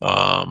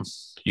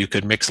 You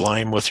could mix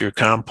lime with your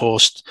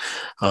compost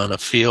on a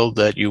field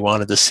that you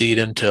wanted to seed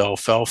into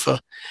alfalfa,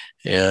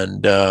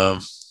 and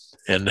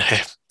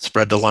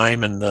spread the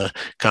lime and the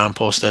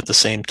compost at the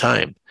same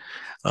time.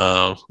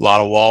 A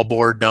lot of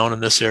wallboard down in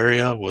this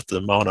area with the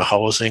amount of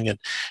housing and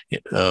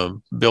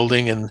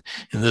building in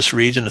this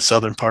region. The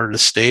southern part of the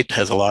state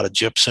has a lot of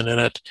gypsum in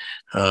it.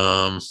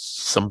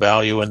 Some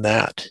value in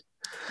that.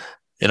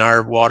 In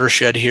our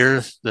watershed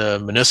here, the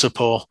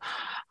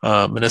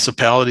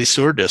municipality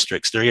sewer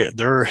districts,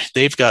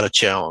 they've got a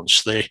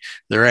challenge.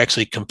 They're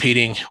actually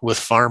competing with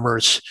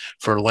farmers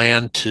for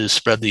land to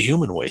spread the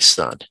human waste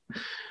on.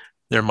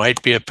 there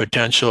might be a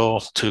potential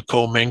to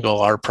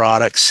commingle our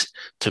products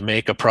to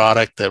make a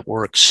product that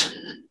works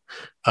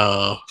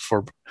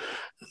for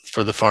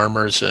the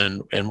farmers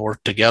and work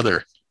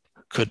together.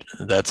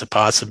 That's a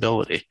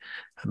possibility.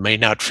 It may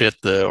not fit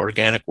the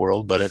organic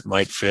world, but it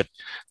might fit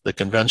the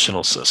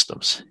conventional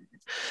systems.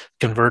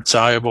 Convert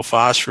soluble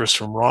phosphorus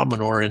from raw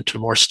manure into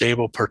more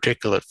stable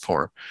particulate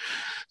form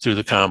through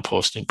the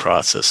composting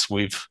process.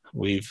 We've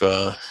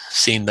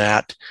seen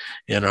that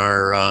in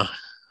our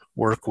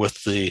work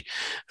with the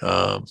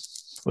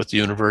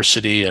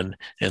university and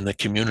the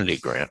community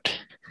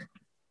grant.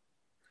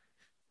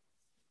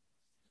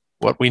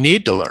 What we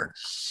need to learn: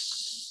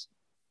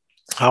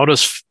 how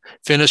does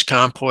finished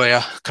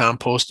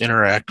compost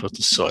interact with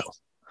the soil?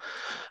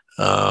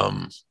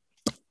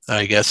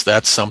 I guess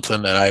that's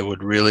something that I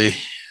would really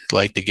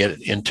like to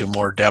get into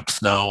more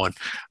depth now and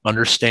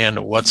understand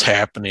what's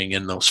happening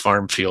in those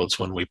farm fields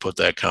when we put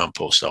that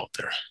compost out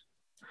there.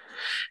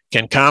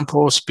 Can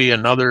compost be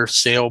another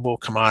saleable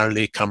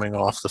commodity coming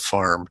off the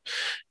farm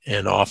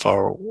and off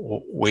our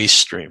waste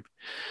stream?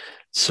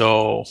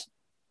 So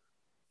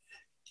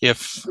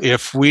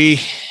if we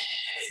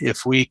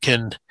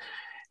can,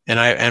 and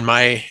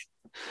I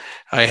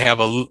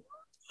have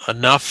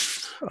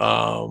enough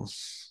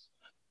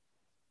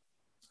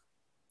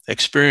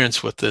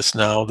experience with this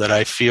now that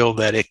I feel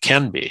that it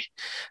can be.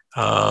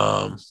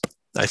 I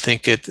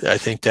think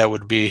that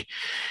would be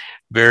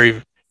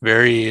very,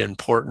 very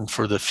important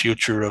for the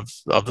future of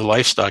the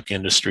livestock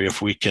industry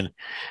if we can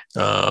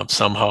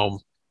somehow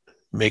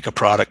make a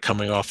product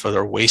coming off of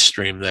our waste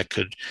stream that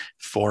could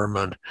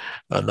form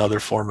another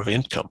form of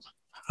income.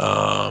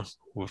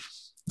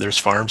 There's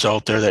farms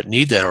out there that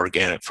need that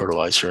organic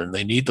fertilizer and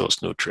they need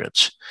those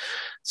nutrients.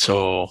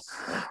 So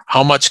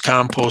how much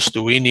compost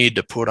do we need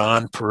to put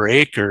on per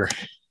acre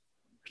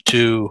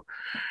to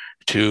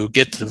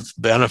get the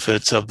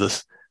benefits of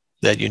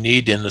that you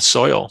need in the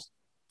soil,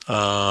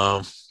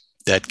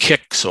 that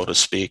kick, so to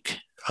speak,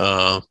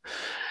 to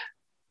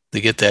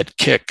get that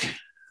kick?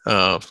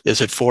 Is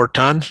it 4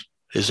 tons?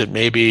 Is it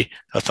maybe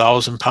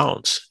 1,000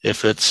 pounds?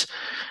 If it's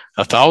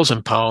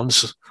 1,000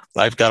 pounds,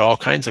 I've got all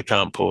kinds of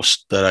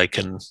compost that I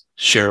can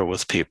share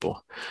with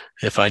people.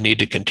 If I need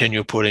to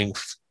continue putting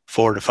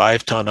 4 to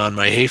 5 ton on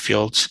my hay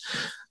fields,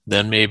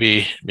 then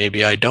maybe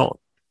I don't.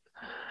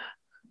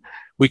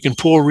 We can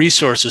pool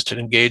resources to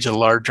engage a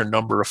larger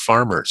number of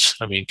farmers.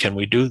 I mean, can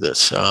we do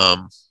this?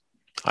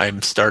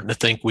 I'm starting to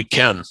think we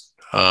can.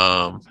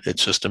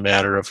 It's just a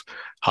matter of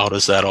how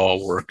does that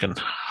all work and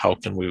how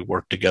can we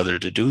work together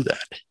to do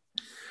that?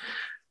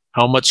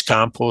 How much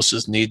compost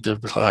is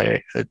needed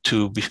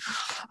to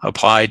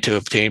apply to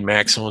obtain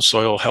maximum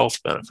soil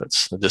health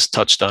benefits? I just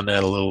touched on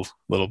that a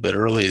little bit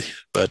early,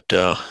 but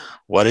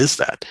what is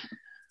that?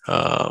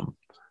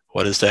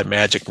 What is that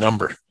magic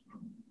number?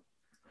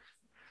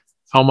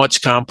 How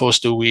much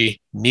compost do we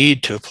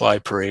need to apply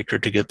per acre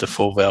to get the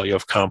full value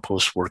of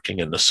compost working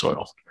in the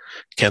soil?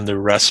 Can the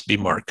rest be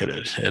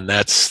marketed? And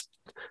that's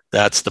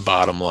the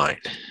bottom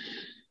line.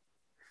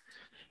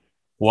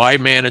 Why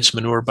manage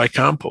manure by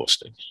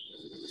composting?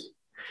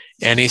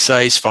 Any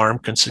size farm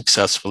can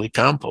successfully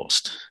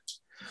compost.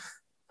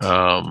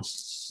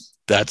 That's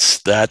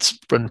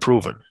been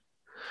proven.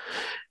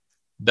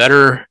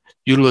 Better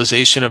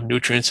utilization of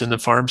nutrients in the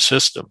farm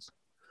system.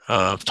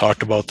 I've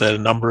talked about that a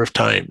number of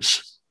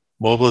times.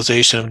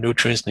 Mobilization of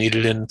nutrients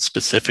needed in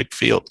specific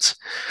fields.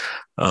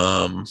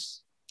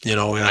 You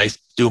know, and I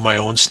do my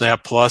own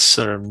SNAP Plus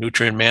or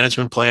nutrient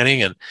management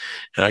planning, and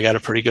I got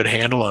a pretty good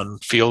handle on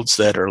fields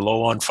that are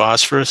low on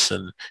phosphorus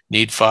and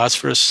need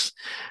phosphorus.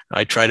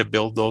 I try to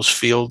build those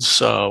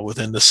fields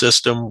within the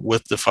system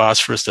with the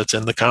phosphorus that's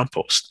in the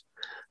compost.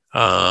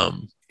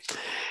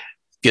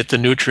 Get the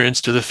nutrients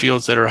to the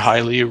fields that are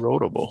highly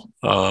erodible.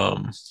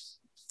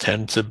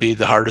 Tend to be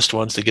the hardest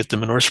ones to get the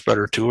manure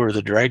spreader to or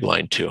the drag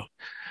line to.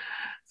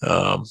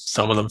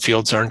 Some of them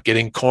fields aren't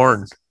getting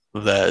corn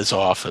that as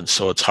often,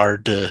 so it's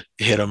hard to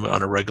hit them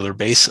on a regular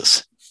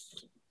basis.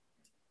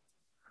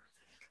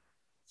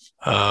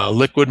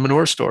 Liquid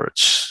manure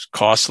storage,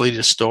 costly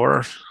to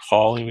store.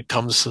 Hauling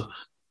becomes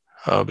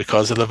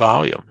because of the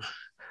volume.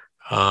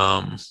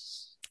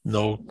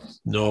 No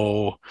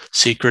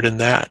secret in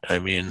that. I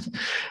mean,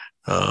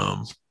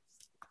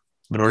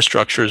 manure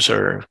structures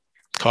are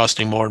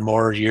costing more and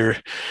more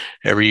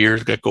every year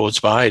that goes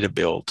by to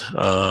build.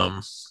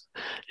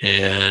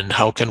 And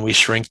how can we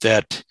shrink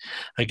that,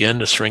 again,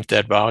 to shrink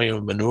that volume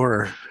of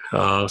manure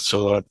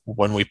so that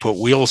when we put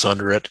wheels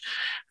under it,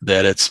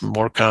 that it's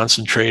more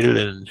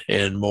concentrated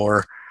and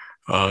more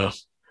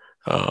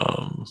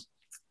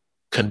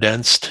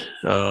condensed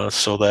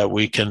so that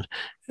we can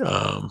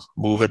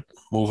move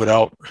it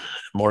out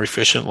more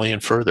efficiently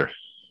and further.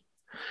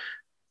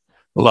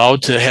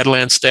 Allowed to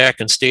headland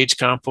stack and stage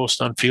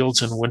compost on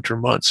fields in winter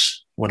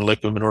months when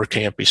liquid manure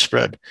can't be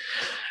spread.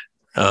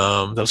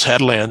 Those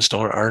headlands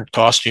aren't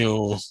costing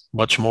you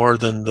much more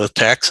than the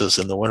taxes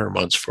in the winter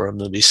months for them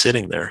to be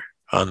sitting there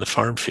on the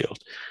farm field.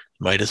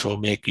 Might as well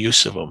make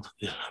use of them.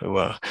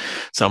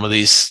 Some of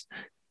these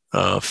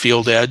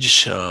field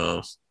edge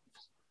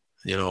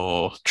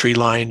tree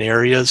line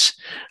areas.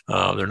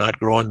 They're not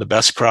growing the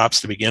best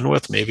crops to begin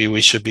with. Maybe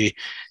we should be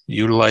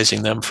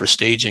utilizing them for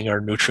staging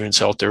our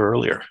nutrients out there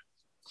earlier.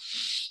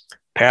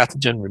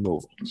 Pathogen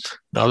removal,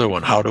 another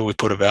one. How do we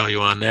put a value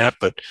on that?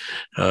 But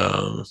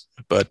that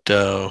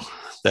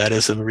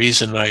is the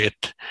reason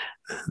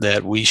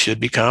that we should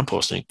be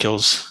composting.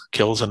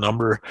 Kills a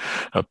number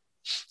of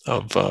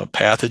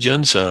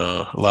pathogens,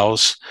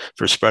 allows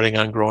for spreading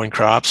on growing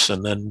crops,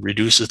 and then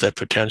reduces that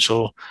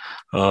potential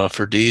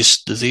for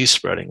disease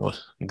spreading.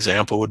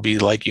 Example would be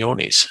like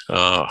Yonis.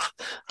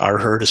 Our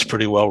herd is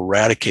pretty well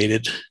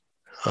eradicated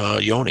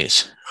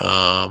Yonis,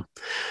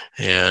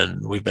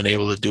 and we've been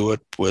able to do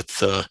it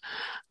with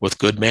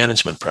good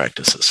management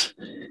practices.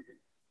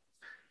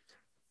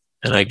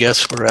 And I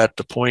guess we're at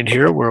the point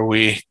here where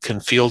we can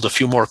field a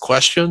few more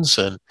questions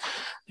and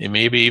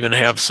maybe even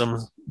have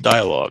some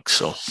dialogue.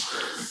 So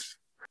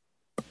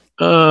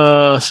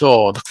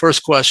the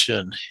first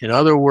question, in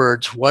other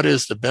words, what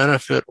is the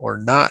benefit or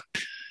not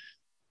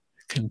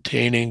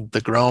containing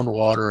the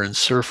groundwater and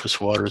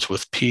surface waters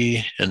with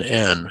P and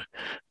N?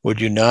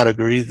 Would you not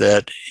agree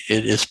that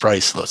it is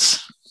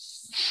priceless?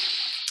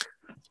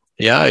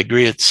 Yeah, I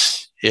agree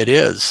it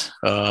is.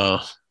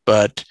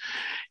 But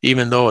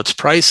even though it's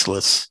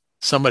priceless,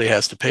 somebody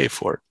has to pay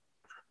for it,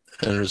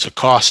 and there's a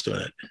cost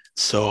to it.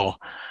 So,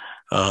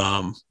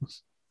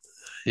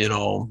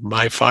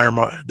 my farm,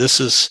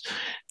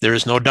 there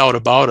is no doubt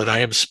about it. I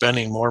am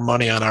spending more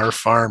money on our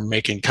farm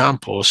making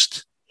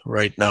compost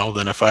right now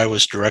than if I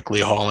was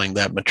directly hauling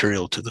that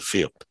material to the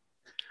field.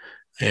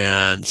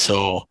 And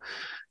so,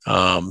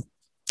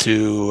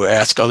 to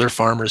ask other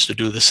farmers to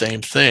do the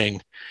same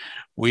thing,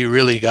 we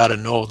really got to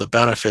know the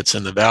benefits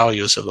and the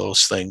values of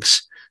those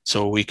things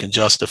so we can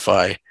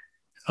justify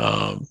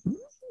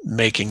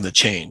making the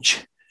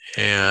change.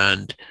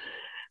 And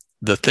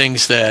the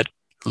things that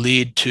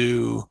lead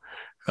to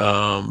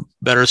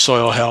better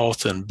soil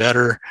health and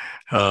better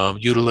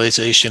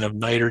utilization of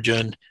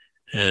nitrogen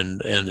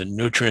and the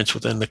nutrients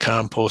within the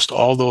compost,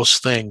 all those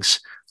things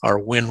are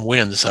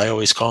win-wins. I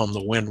always call them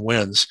the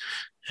win-wins.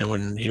 And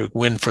when you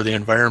win for the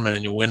environment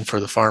and you win for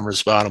the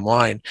farmer's bottom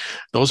line,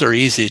 those are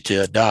easy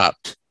to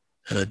adopt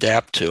and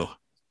adapt to.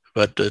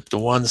 But the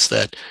ones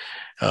that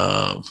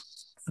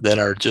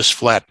are just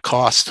flat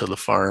costs to the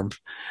farm,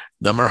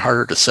 them are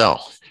harder to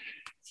sell.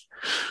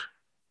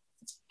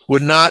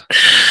 Would not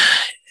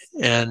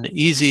an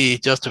easy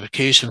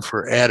justification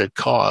for added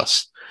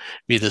costs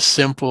be the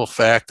simple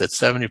fact that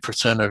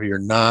 70% of your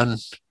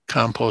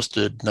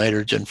non-composted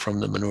nitrogen from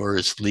the manure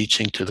is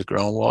leaching to the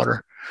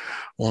groundwater?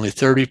 Only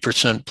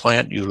 30%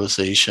 plant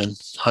utilization,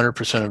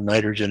 100% of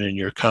nitrogen in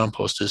your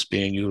compost is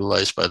being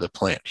utilized by the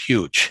plant.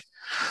 Huge.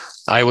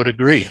 I would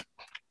agree.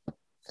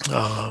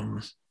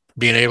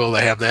 Being able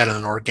to have that in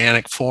an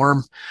organic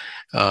form,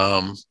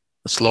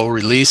 slow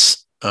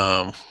release,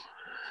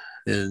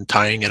 and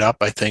tying it up,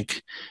 I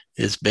think,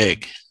 is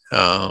big.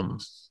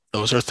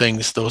 Those are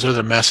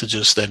the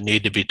messages that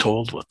need to be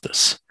told with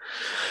this.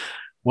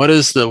 What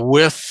is the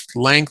width,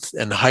 length,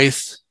 and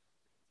height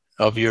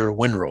of your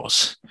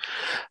windrows?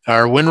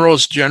 Our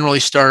windrows generally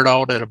start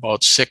out at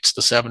about 6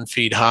 to 7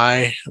 feet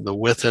high. The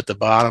width at the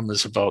bottom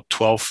is about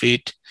 12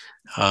 feet.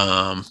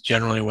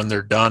 Generally, when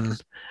they're done,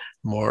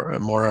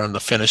 more on the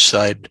finished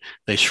side,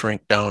 they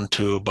shrink down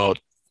to about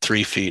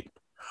 3 feet.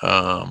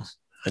 And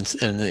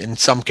in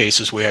some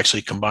cases, we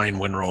actually combine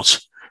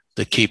windrows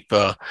to keep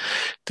the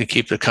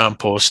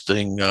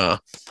composting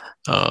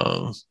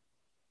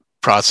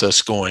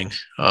process going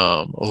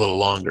a little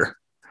longer.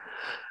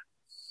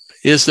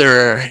 Is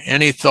there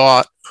any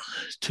thought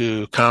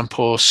to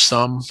compost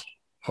some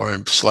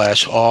or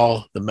 /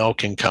 all the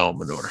milking cow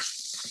manure?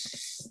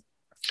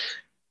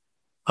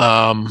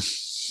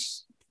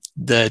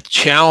 The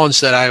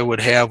challenge that I would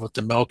have with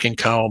the milking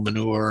cow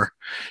manure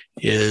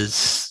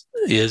is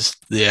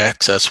the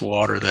excess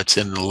water that's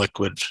in the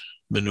liquid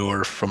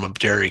manure from a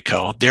dairy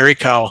cow. Dairy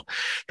cow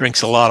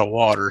drinks a lot of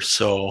water,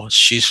 so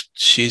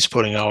she's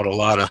putting out a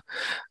lot of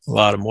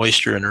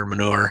moisture in her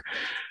manure.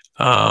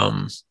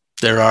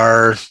 There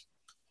are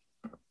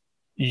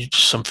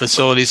some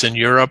facilities in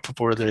Europe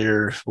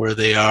where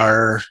they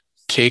are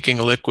taking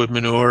liquid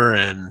manure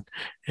and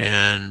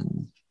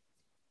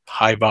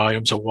high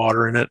volumes of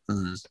water in it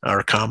and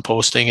are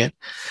composting it.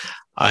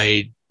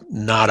 I'm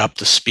not up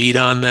to speed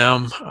on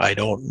them. I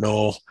don't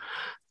know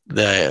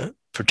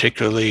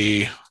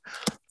particularly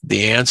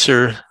the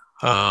answer,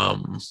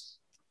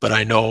 but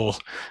I know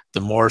the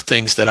more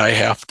things that I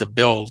have to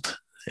build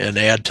and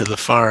add to the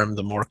farm,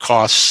 the more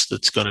costs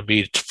it's going to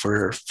be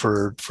for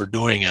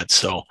doing it.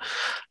 So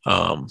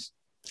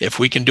if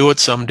we can do it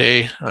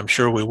someday, I'm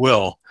sure we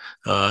will.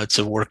 It's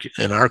a work,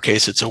 in our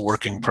case, it's a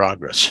work in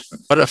progress.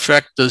 What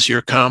effect does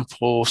your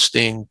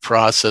composting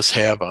process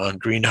have on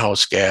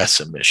greenhouse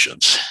gas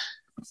emissions?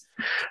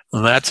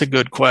 Well, that's a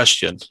good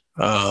question.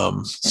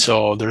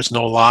 So there's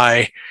no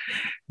lie.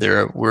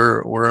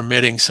 We're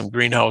emitting some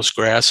greenhouse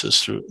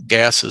gases through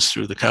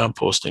the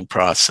composting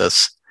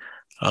process.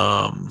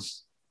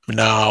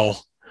 Now,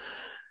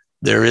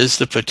 there is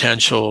the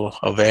potential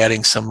of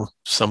adding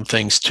some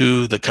things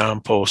to the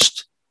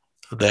compost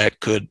that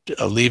could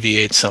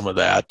alleviate some of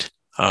that.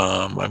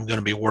 I'm going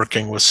to be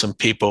working with some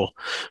people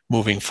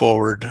moving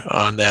forward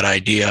on that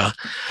idea.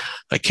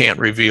 I can't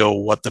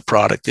reveal what the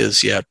product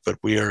is yet, but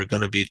we are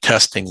going to be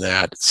testing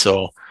that.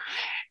 So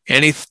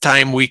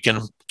anytime we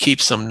can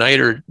keep some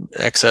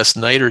excess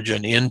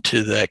nitrogen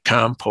into that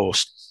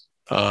compost,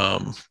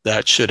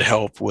 that should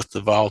help with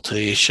the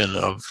volatilization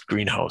of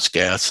greenhouse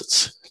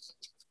gases.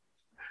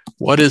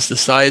 What is the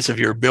size of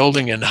your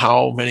building and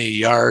how many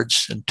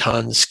yards and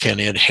tons can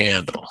it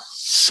handle?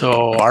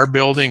 So our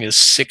building is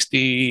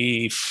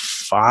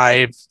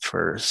 65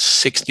 for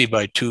 60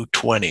 by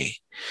 220.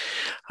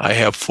 I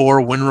have 4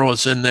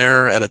 windrows in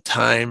there at a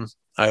time.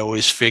 I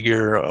always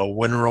figure a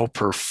windrow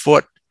per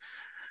foot,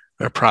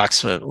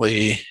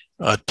 approximately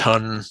a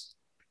ton,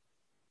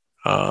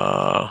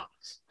 a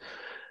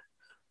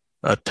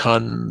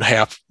third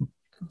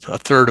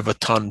of a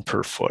ton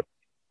per foot.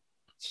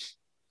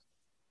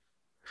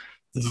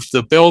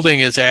 The building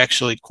is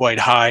actually quite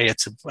high.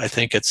 I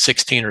think it's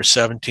 16 or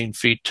 17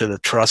 feet to the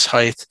truss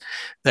height.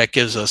 That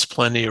gives us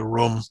plenty of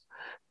room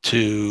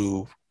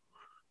to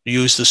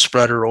use the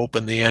spreader,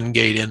 open the end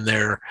gate in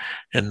there,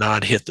 and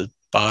not hit the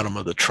bottom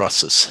of the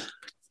trusses.